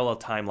two parallel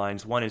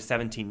timelines. One is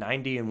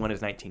 1790 and one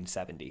is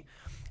 1970.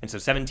 And so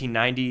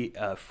 1790,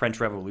 French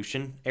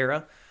Revolution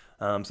era.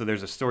 So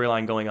there's a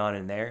storyline going on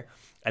in there.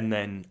 And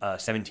then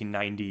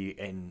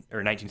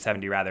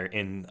 1970 rather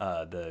in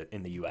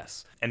the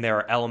U.S. And there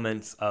are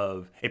elements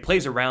of, it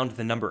plays around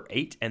the number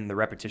 8 and the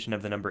repetition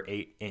of the number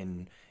 8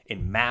 in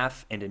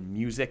math and in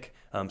music.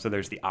 So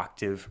there's the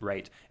octave,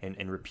 right,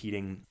 and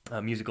repeating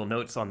musical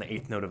notes on the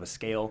 8th note of a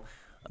scale.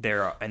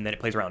 And then it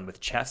plays around with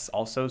chess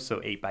also,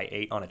 so 8 by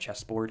 8 on a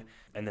chessboard.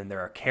 And then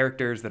there are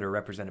characters that are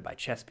represented by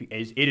chess.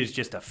 It is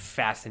just a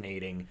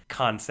fascinating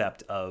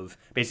concept of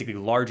basically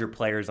larger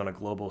players on a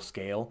global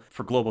scale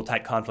for global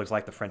type conflicts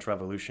like the French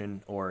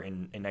Revolution, or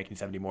in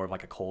 1970 more of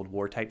like a Cold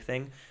War type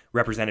thing,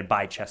 represented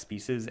by chess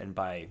pieces and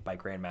by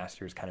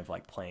grandmasters kind of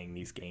like playing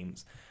these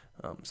games.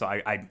 So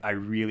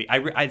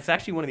it's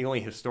actually one of the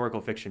only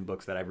historical fiction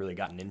books that I've really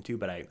gotten into,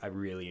 but I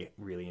really,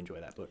 really enjoy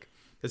that book.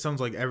 It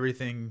sounds like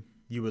everything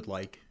you would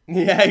like.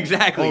 Yeah,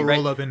 exactly. All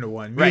rolled up into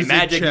one. Music, right,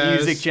 magic,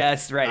 music,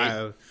 chess,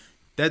 right.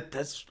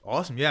 That's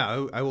awesome.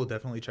 Yeah, I will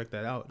definitely check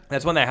that out.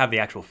 That's one that I have the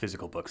actual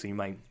physical book, so you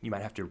might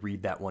have to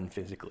read that one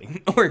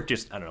physically, or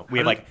just, I don't know. We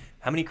have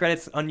how many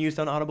credits unused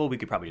on Audible? We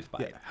could probably just buy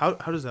it. How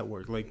does that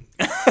work? Like,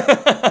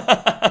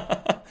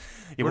 yeah,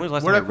 where do I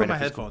put my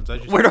headphones?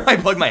 Where do I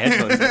plug my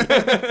headphones?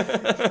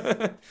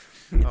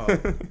 No,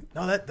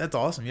 that's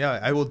awesome. Yeah,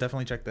 I will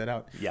definitely check that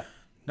out. Yeah.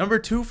 Number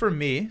 2 for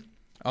me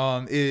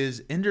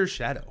is Ender's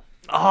Shadow.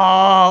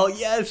 Oh,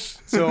 yes.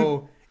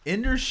 So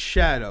Ender's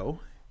Shadow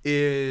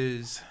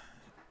is,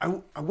 I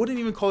wouldn't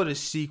even call it a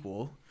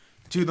sequel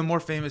to the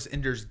more famous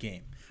Ender's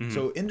Game. Mm-hmm.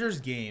 So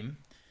Ender's Game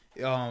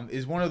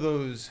is one of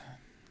those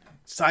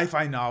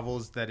sci-fi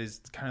novels that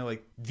is kind of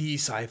like the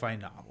sci-fi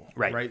novel.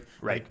 Right.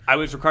 Like, I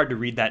was required to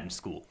read that in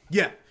school.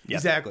 Yeah, Yep.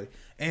 exactly.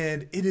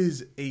 And it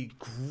is a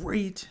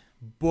great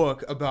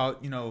book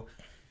about,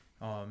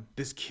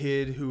 this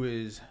kid who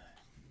is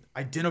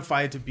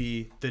identified to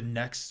be the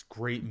next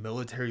great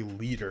military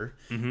leader.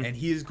 And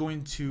he is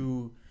going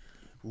to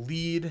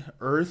lead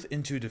Earth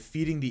into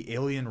defeating the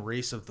alien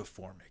race of the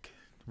Formic.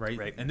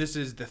 Right. And this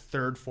is the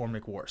third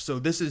Formic War. So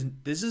this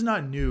is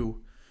not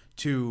new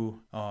to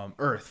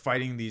Earth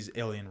fighting these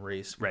alien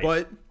race. Right.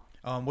 But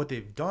what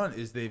they've done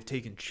is they've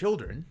taken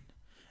children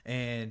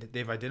and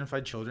they've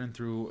identified children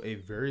through a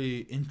very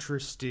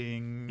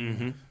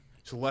interesting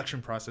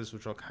selection process,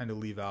 which I'll kind of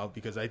leave out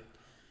because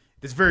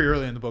it's very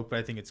early in the book, but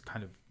I think it's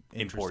kind of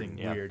interesting,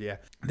 weird. Yeah.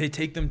 They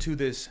take them to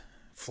this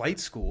flight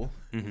school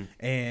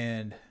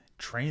and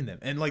train them,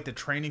 and like the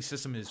training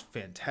system is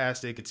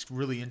fantastic. It's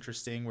really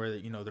interesting where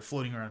they're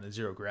floating around in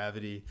zero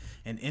gravity,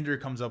 and Ender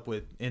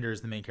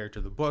is the main character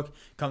of the book,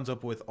 comes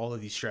up with all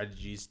of these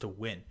strategies to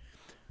win.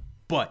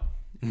 But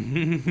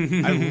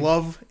I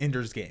love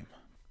Ender's Game,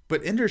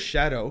 but Ender's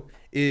Shadow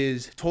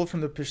is told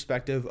from the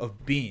perspective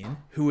of Bean,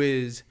 who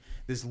is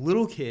this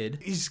little kid.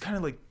 He's kind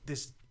of like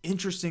this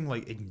interesting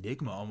like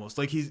enigma almost,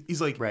 like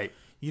he's like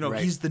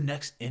he's the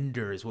next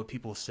Ender is what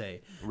people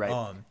say.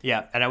 Right.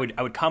 And I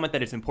would comment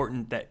that it's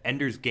important that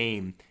Ender's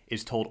Game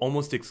is told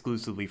almost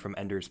exclusively from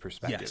Ender's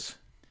perspective.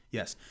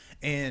 Yes.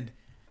 And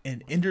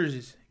in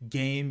Ender's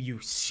Game,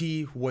 you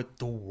see what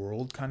the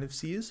world kind of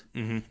sees.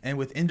 And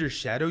with Ender's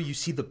Shadow, you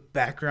see the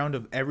background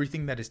of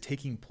everything that is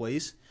taking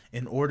place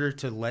in order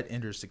to let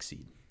Ender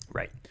succeed.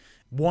 Right.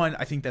 One,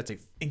 I think that's an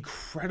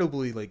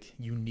incredibly like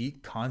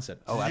unique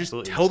concept. Oh,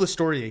 absolutely. Just tell the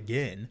story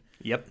again.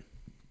 Yep.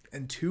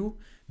 And two,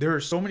 there are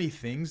so many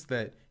things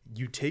that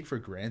you take for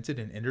granted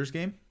in Ender's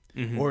Game,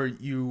 or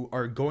you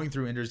are going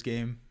through Ender's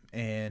Game,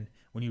 and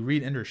when you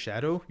read Ender's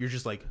Shadow, you're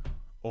just like,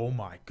 oh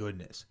my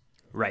goodness.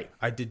 Right.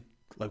 I did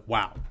like,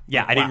 wow.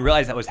 Yeah, I didn't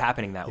realize that was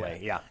happening that way.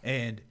 Yeah.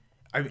 And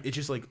it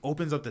just like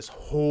opens up this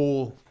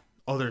whole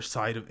other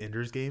side of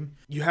Ender's Game.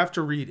 You have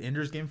to read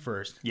Ender's Game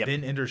first,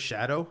 then Ender's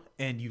Shadow,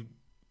 and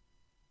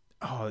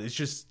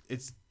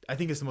I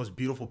think it's the most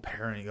beautiful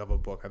pairing of a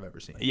book I've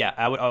ever seen.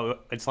 Yeah,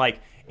 it's like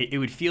it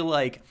would feel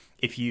like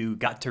if you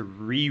got to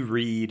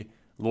reread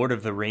Lord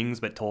of the Rings,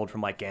 but told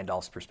from like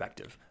Gandalf's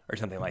perspective or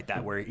something like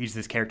that, where he's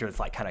this character that's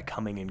like kind of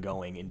coming and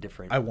going in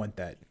different. I want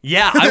that.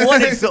 Yeah, I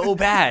want it so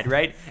bad,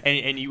 right?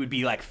 And you would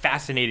be like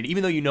fascinated,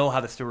 even though you know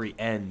how the story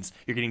ends.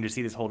 You're getting to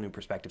see this whole new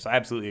perspective. So I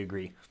absolutely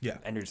agree. Yeah,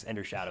 Ender's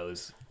Shadow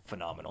is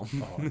phenomenal.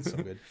 Oh, it's so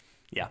good.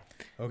 Yeah.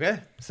 Okay.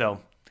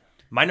 So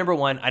my number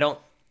one, I don't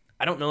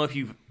know if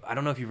you've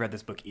read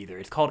this book either.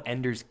 It's called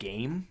Ender's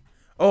Game.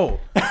 Oh.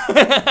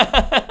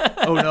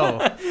 Oh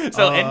no.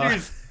 So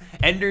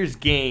Ender's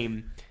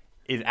Game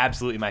is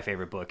absolutely my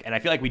favorite book, and I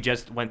feel like we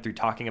just went through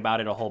talking about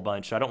it a whole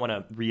bunch, so I don't want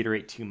to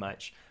reiterate too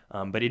much.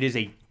 But it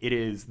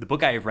is the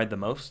book I have read the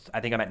most.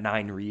 I think I'm at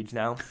 9 reads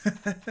now,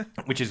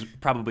 which is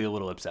probably a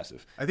little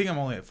obsessive. I think I'm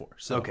only at 4.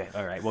 So okay,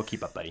 all right, we'll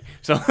keep up, buddy.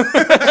 So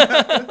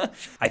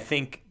I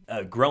think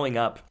growing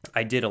up,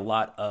 I did a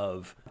lot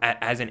of,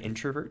 as an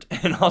introvert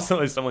and also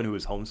as someone who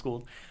was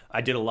homeschooled,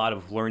 I did a lot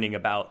of learning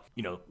about,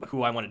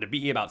 who I wanted to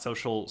be, about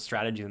social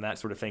strategies and that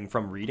sort of thing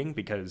from reading,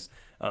 because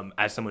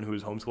as someone who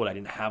was homeschooled, I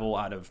didn't have a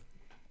lot of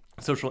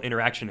social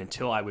interaction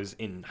until I was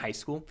in high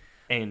school.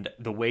 And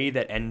the way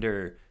that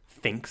Ender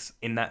thinks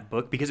in that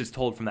book, because it's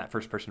told from that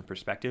first person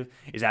perspective,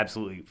 is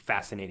absolutely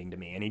fascinating to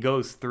me. And he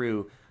goes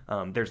through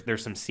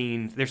there's some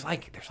scenes, there's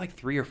like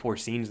 3 or 4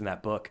 scenes in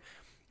that book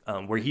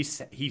where he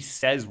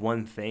says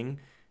one thing,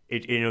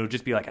 it'll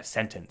just be like a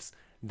sentence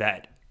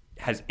that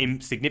has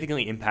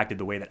significantly impacted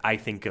the way that I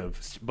think of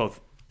both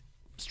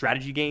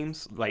strategy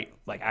games, like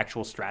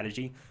actual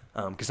strategy,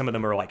 because some of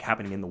them are like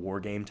happening in the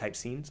war game type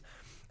scenes,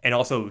 and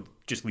also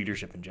just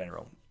leadership in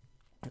general.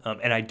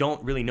 And I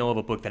don't really know of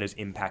a book that has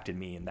impacted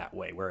me in that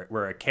way,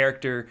 where a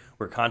character,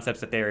 where concepts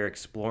that they're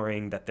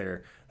exploring, that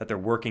they're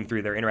working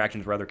through, their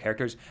interactions with other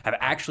characters, have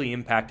actually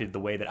impacted the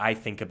way that I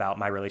think about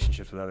my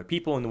relationships with other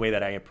people and the way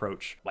that I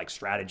approach like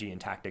strategy and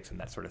tactics and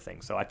that sort of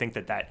thing. So I think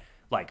that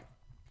like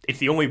it's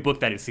the only book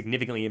that has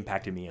significantly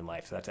impacted me in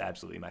life. So that's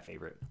absolutely my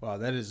favorite. Wow,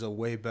 that is a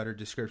way better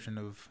description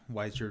of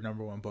why it's your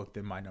number one book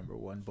than my number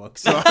one book.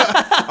 So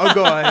I'll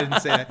go ahead and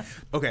say that.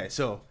 Okay,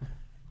 so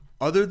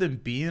other than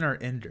Bean or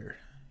Ender,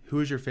 who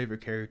is your favorite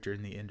character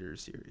in the Ender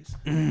series?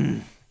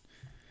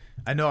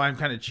 I know I'm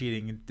kind of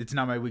cheating. It's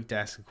not my week to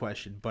ask a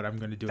question, but I'm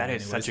going to do it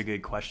anyways. That is such a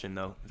good question,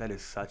 though. That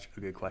is such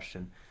a good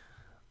question.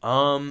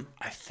 I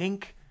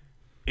think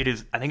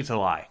it's a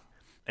lie.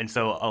 And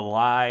so a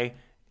lie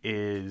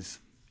is,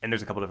 and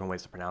there's a couple different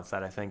ways to pronounce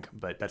that, I think,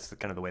 but that's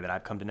kind of the way that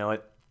I've come to know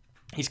it.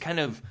 He's kind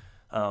of,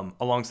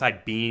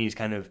 alongside Bean, he's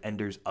kind of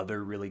Ender's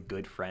other really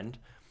good friend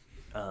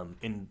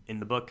in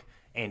the book.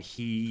 And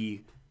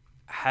he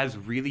has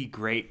really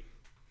great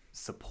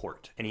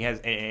support, and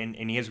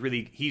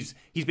he's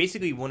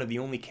basically one of the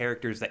only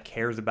characters that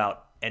cares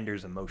about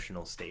Ender's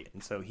emotional state.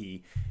 And so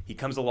he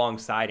comes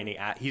alongside, and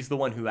he's the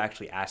one who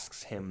actually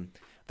asks him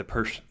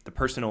the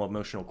personal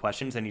emotional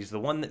questions, and he's the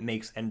one that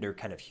makes Ender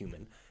kind of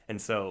human.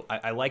 And so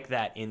I like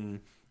that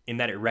in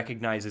that it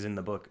recognizes in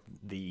the book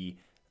the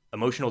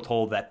emotional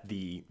toll that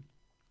the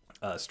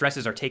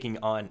stresses are taking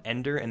on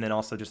Ender, and then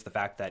also just the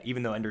fact that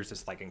even though Ender's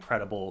this like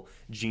incredible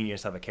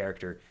genius of a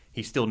character,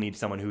 he still needs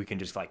someone who he can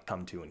just like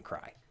come to and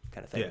cry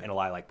kind of thing. Yeah. And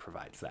Eli like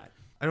provides that.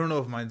 I don't know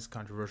if mine's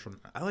controversial.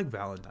 I like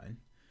Valentine.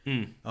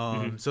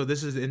 So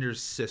this is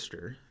Ender's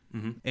sister.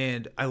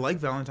 And I like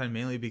Valentine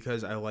mainly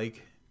because I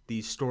like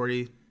the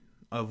story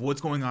of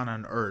what's going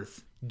on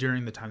Earth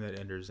during the time that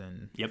Ender's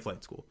in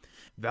flight school.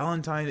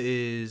 Valentine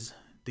is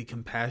the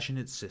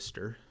compassionate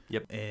sister.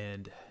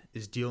 And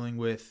is dealing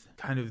with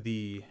kind of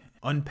the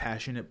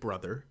unpassionate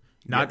brother,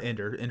 not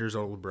Ender's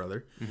older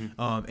brother.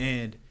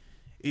 And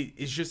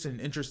it's just an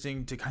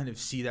interesting to kind of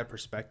see that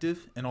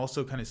perspective and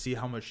also kind of see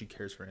how much she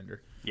cares for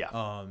Ender.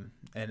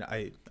 And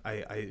I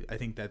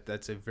think that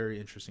that's a very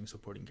interesting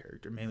supporting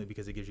character, mainly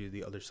because it gives you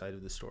the other side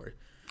of the story.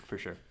 For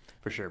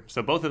sure.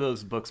 So both of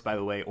those books, by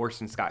the way,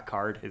 Orson Scott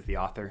Card is the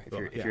author.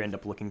 If you end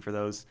up looking for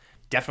those,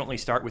 definitely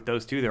start with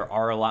those two. There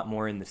are a lot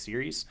more in the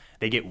series.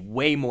 They get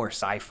way more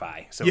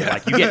sci-fi. So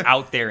like you get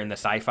out there in the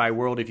sci-fi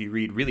world if you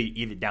read really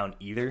down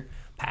either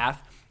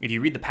path. If you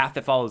read The Path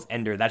That Follows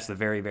Ender, that's the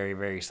very, very,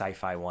 very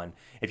sci-fi one.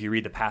 If you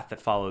read The Path That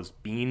Follows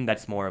Bean,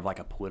 that's more of like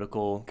a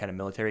political kind of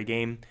military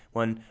game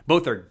one.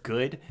 Both are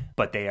good,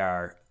 but they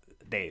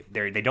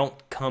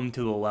don't come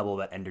to the level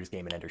that Ender's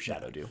Game and Ender's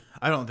Shadow do.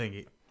 I don't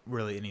think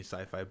really any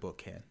sci-fi book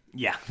can.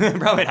 Yeah,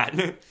 probably not.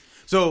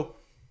 So,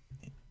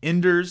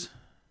 Ender's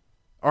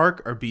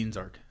arc or Bean's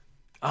arc?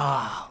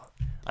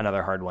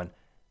 Another hard one.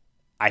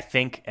 I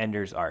think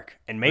Ender's arc,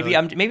 and maybe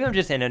I'm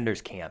just in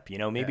Ender's camp.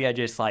 Maybe I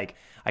just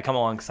I come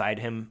alongside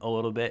him a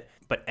little bit.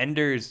 But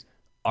Ender's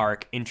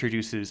arc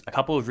introduces a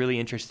couple of really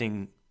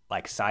interesting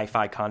like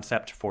sci-fi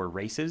concept for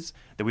races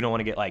that we don't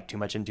want to get too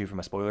much into from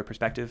a spoiler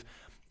perspective.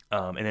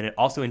 And then it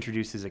also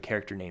introduces a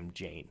character named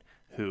Jane,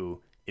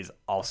 who is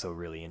also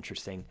really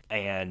interesting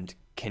and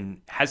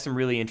has some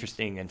really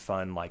interesting and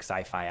fun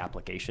sci-fi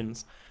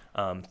applications.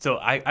 So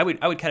I would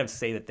kind of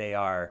say that they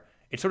are.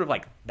 It's sort of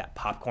like that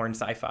popcorn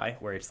sci-fi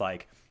where it's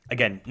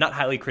again, not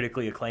highly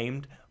critically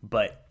acclaimed,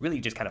 but really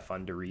just kind of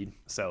fun to read.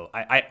 So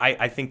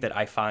I think that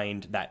I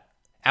find that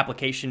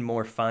application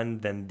more fun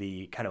than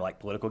the kind of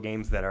political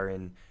games that are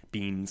in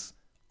Bean's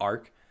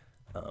arc.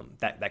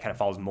 That kind of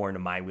falls more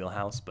into my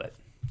wheelhouse, but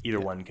either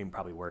one can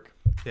probably work.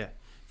 Yeah.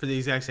 For the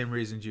exact same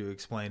reasons you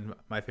explained,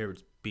 my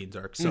favorite's Bean's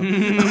arc. So,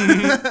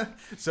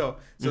 so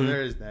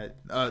there is that.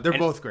 They're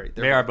both great.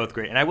 They are both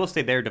great, and I will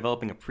say they're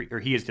developing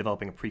he is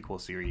developing a prequel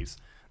series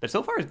that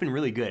so far has been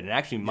really good, and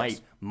actually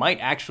might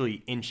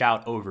actually inch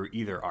out over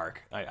either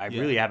arc. I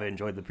really have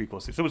enjoyed the prequel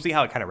series, so we'll see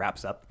how it kind of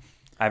wraps up.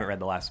 I haven't read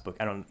the last book.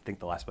 I don't think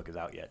the last book is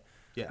out yet.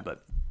 Yeah,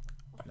 but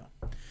no.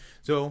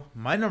 So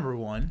my number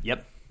one.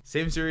 Yep.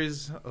 Same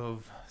series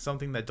of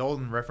something that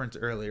Dalton referenced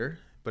earlier,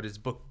 but it's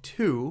book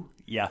 2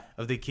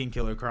 of the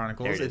Kingkiller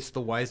Chronicles. It's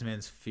The Wise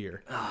Man's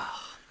Fear.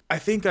 I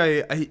think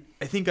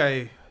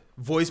I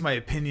voiced my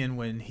opinion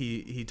when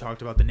he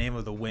talked about The Name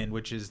of the Wind,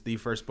 which is the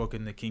first book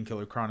in the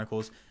Kingkiller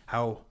Chronicles,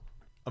 how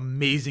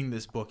amazing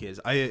this book is.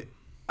 I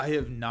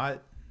have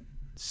not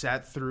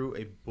sat through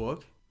a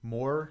book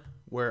more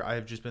where I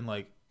have just been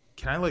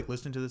can I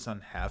listen to this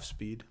on half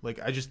speed?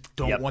 I just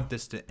don't want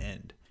this to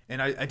end. And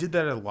I did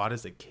that a lot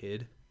as a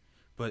kid,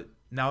 but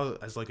now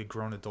as a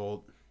grown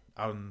adult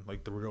out in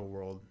the real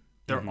world,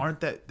 there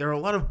are a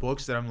lot of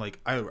books that I'm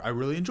I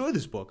really enjoy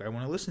this book. I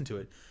want to listen to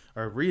it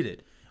or read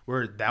it.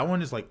 Where that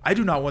one is I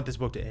do not want this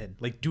book to end.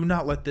 Do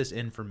not let this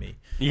end for me.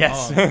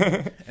 Yes.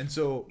 And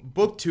so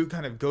book 2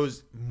 kind of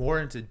goes more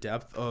into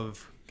depth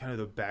of kind of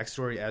the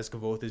backstory as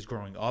Kvothe is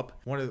growing up.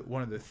 One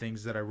of the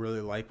things that I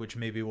really like, which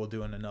maybe we'll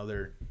do in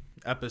another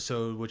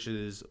episode, which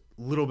is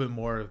a little bit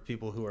more of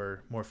people who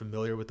are more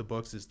familiar with the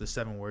books, is the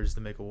 7 words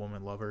to make a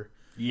woman love her.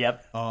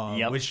 Yep.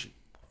 Which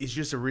is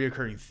just a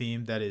reoccurring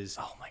theme that is.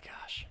 Oh my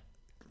gosh,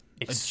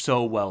 it's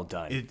so well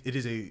done. It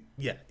is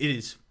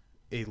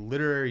a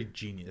literary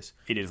genius.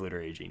 It is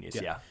literary genius,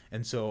 yeah.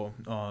 And so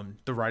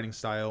the writing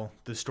style,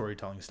 the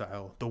storytelling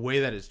style, the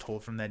way that it's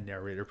told from that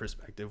narrator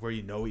perspective, where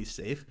he's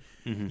safe.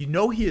 You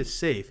know he is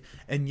safe,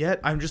 and yet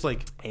I'm just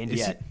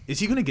is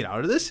he going to get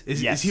out of this?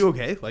 Is he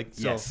okay?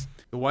 Yes.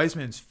 The Wise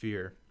Man's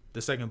Fear,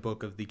 the second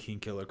book of the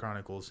Kingkiller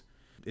Chronicles,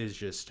 is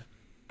just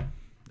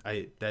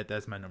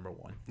that's my number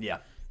one. Yeah.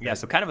 Yeah,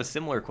 so kind of a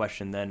similar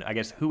question then. I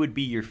guess who would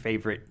be your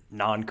favorite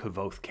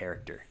non-Kvothe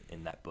character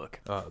in that book?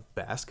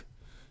 Bask.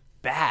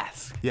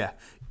 Bask. Yeah,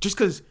 just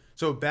because.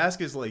 So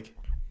Bask is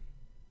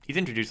he's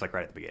introduced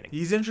right at the beginning.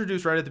 He's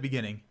introduced right at the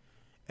beginning,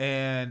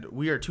 and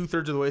we are 2/3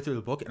 of the way through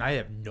the book, and I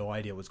have no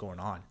idea what's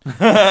going on.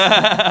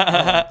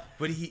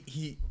 But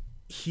he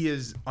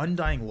is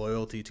undying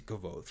loyalty to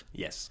Kvothe.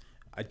 Yes.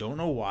 I don't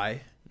know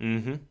why.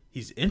 Mm-hmm.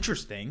 He's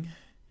interesting,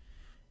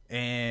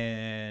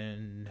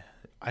 and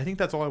I think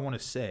that's all I want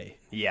to say.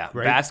 Yeah,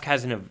 right? Bask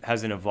has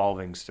an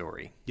evolving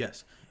story.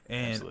 Yes,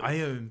 and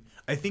absolutely.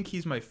 I think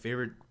he's my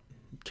favorite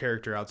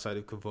character outside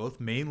of Kvothe,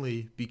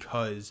 mainly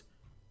because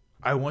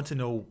I want to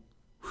know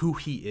who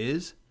he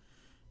is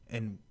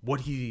and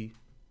what he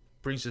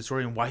brings to the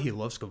story and why he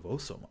loves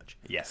Kvothe so much.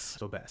 Yes.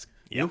 So Bask.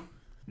 Yeah. You?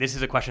 This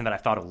is a question that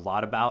I've thought a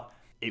lot about.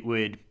 It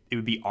would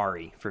be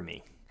Ari for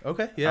me.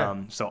 Okay, yeah.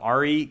 So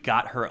Ari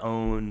got her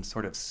own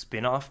sort of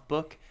spin-off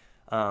book.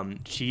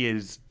 She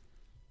is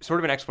sort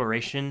of an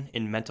exploration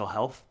in mental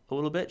health a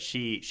little bit.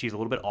 She's a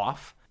little bit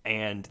off,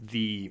 and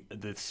the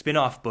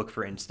spin-off book,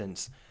 for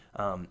instance,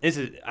 I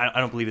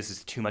don't believe this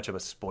is too much of a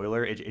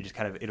spoiler. It just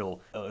kind of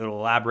it'll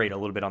elaborate a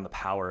little bit on the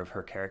power of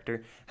her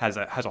character. Has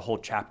a whole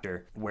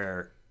chapter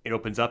where it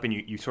opens up and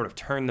you sort of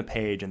turn the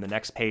page, and the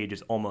next page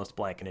is almost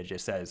blank, and it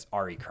just says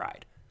Ari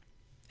cried,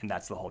 and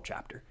that's the whole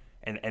chapter.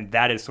 And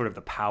that is sort of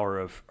the power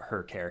of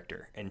her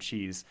character. And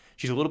she's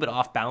a little bit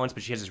off balance,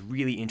 but she has this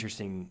really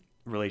interesting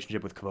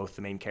relationship with Kvothe,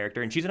 the main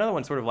character. And she's another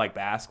one sort of like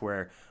Bask,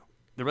 where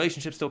the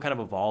relationship's still kind of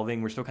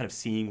evolving. We're still kind of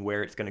seeing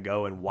where it's going to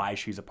go and why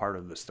she's a part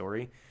of the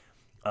story.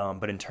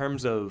 But in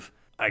terms of,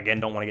 again,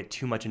 don't want to get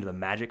too much into the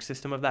magic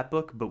system of that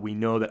book, but we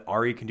know that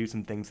Ari can do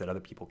some things that other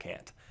people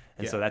can't.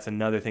 And so that's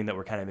another thing that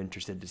we're kind of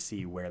interested to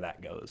see where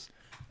that goes.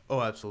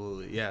 Oh,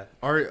 absolutely. Yeah.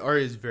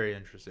 Ari is very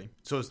interesting.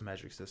 So is the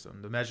magic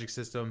system. The magic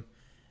system,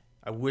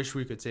 I wish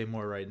we could say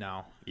more right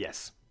now.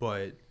 Yes.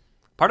 But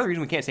part of the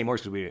reason we can't say more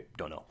is because we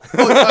don't know.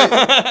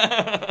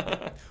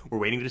 We're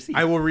waiting to see.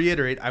 I will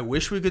reiterate, I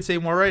wish we could say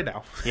more right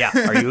now. Yeah.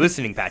 Are you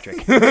listening,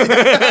 Patrick?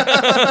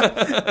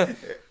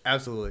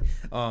 Absolutely.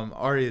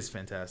 Ari is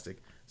fantastic.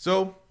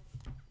 So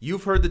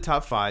you've heard the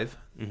top 5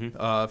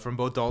 from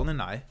both Dalton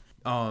and I.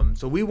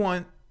 So we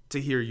want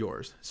to hear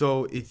yours.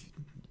 So if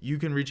you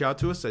can reach out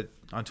to us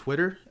on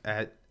Twitter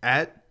at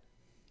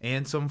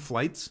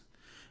 @AndSomeFlights,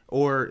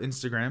 or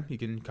Instagram, you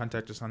can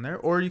contact us on there,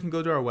 or you can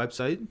go to our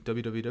website,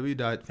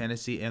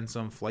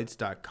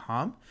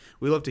 www.fantasyandsomeflights.com.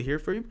 We love to hear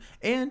from you.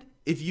 And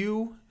if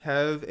you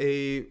have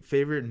a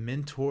favorite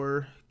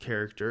mentor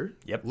character,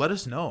 let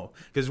us know,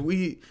 because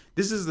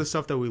this is the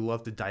stuff that we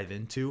love to dive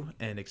into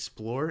and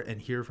explore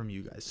and hear from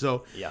you guys.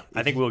 So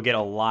I think we'll get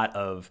a lot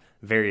of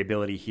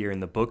variability here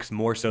in the books,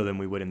 more so than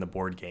we would in the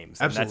board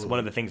games. And absolutely. That's one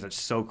of the things that's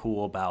so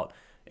cool about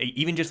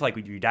even just like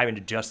when you dive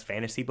into just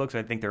fantasy books.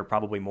 I think there are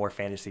probably more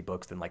fantasy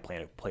books than like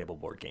playable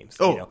board games.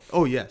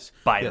 Yes,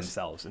 by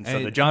themselves. And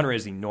so the genre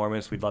is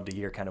enormous. We'd love to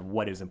hear kind of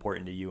what is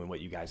important to you and what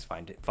you guys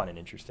find fun and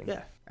interesting.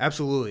 Yeah,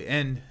 absolutely.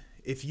 And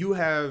if you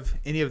have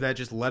any of that,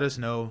 just let us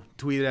know.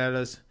 Tweet at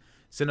us.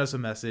 Send us a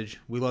message.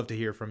 We love to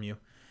hear from you.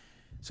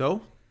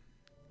 So,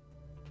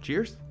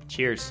 cheers.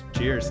 Cheers.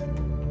 Cheers.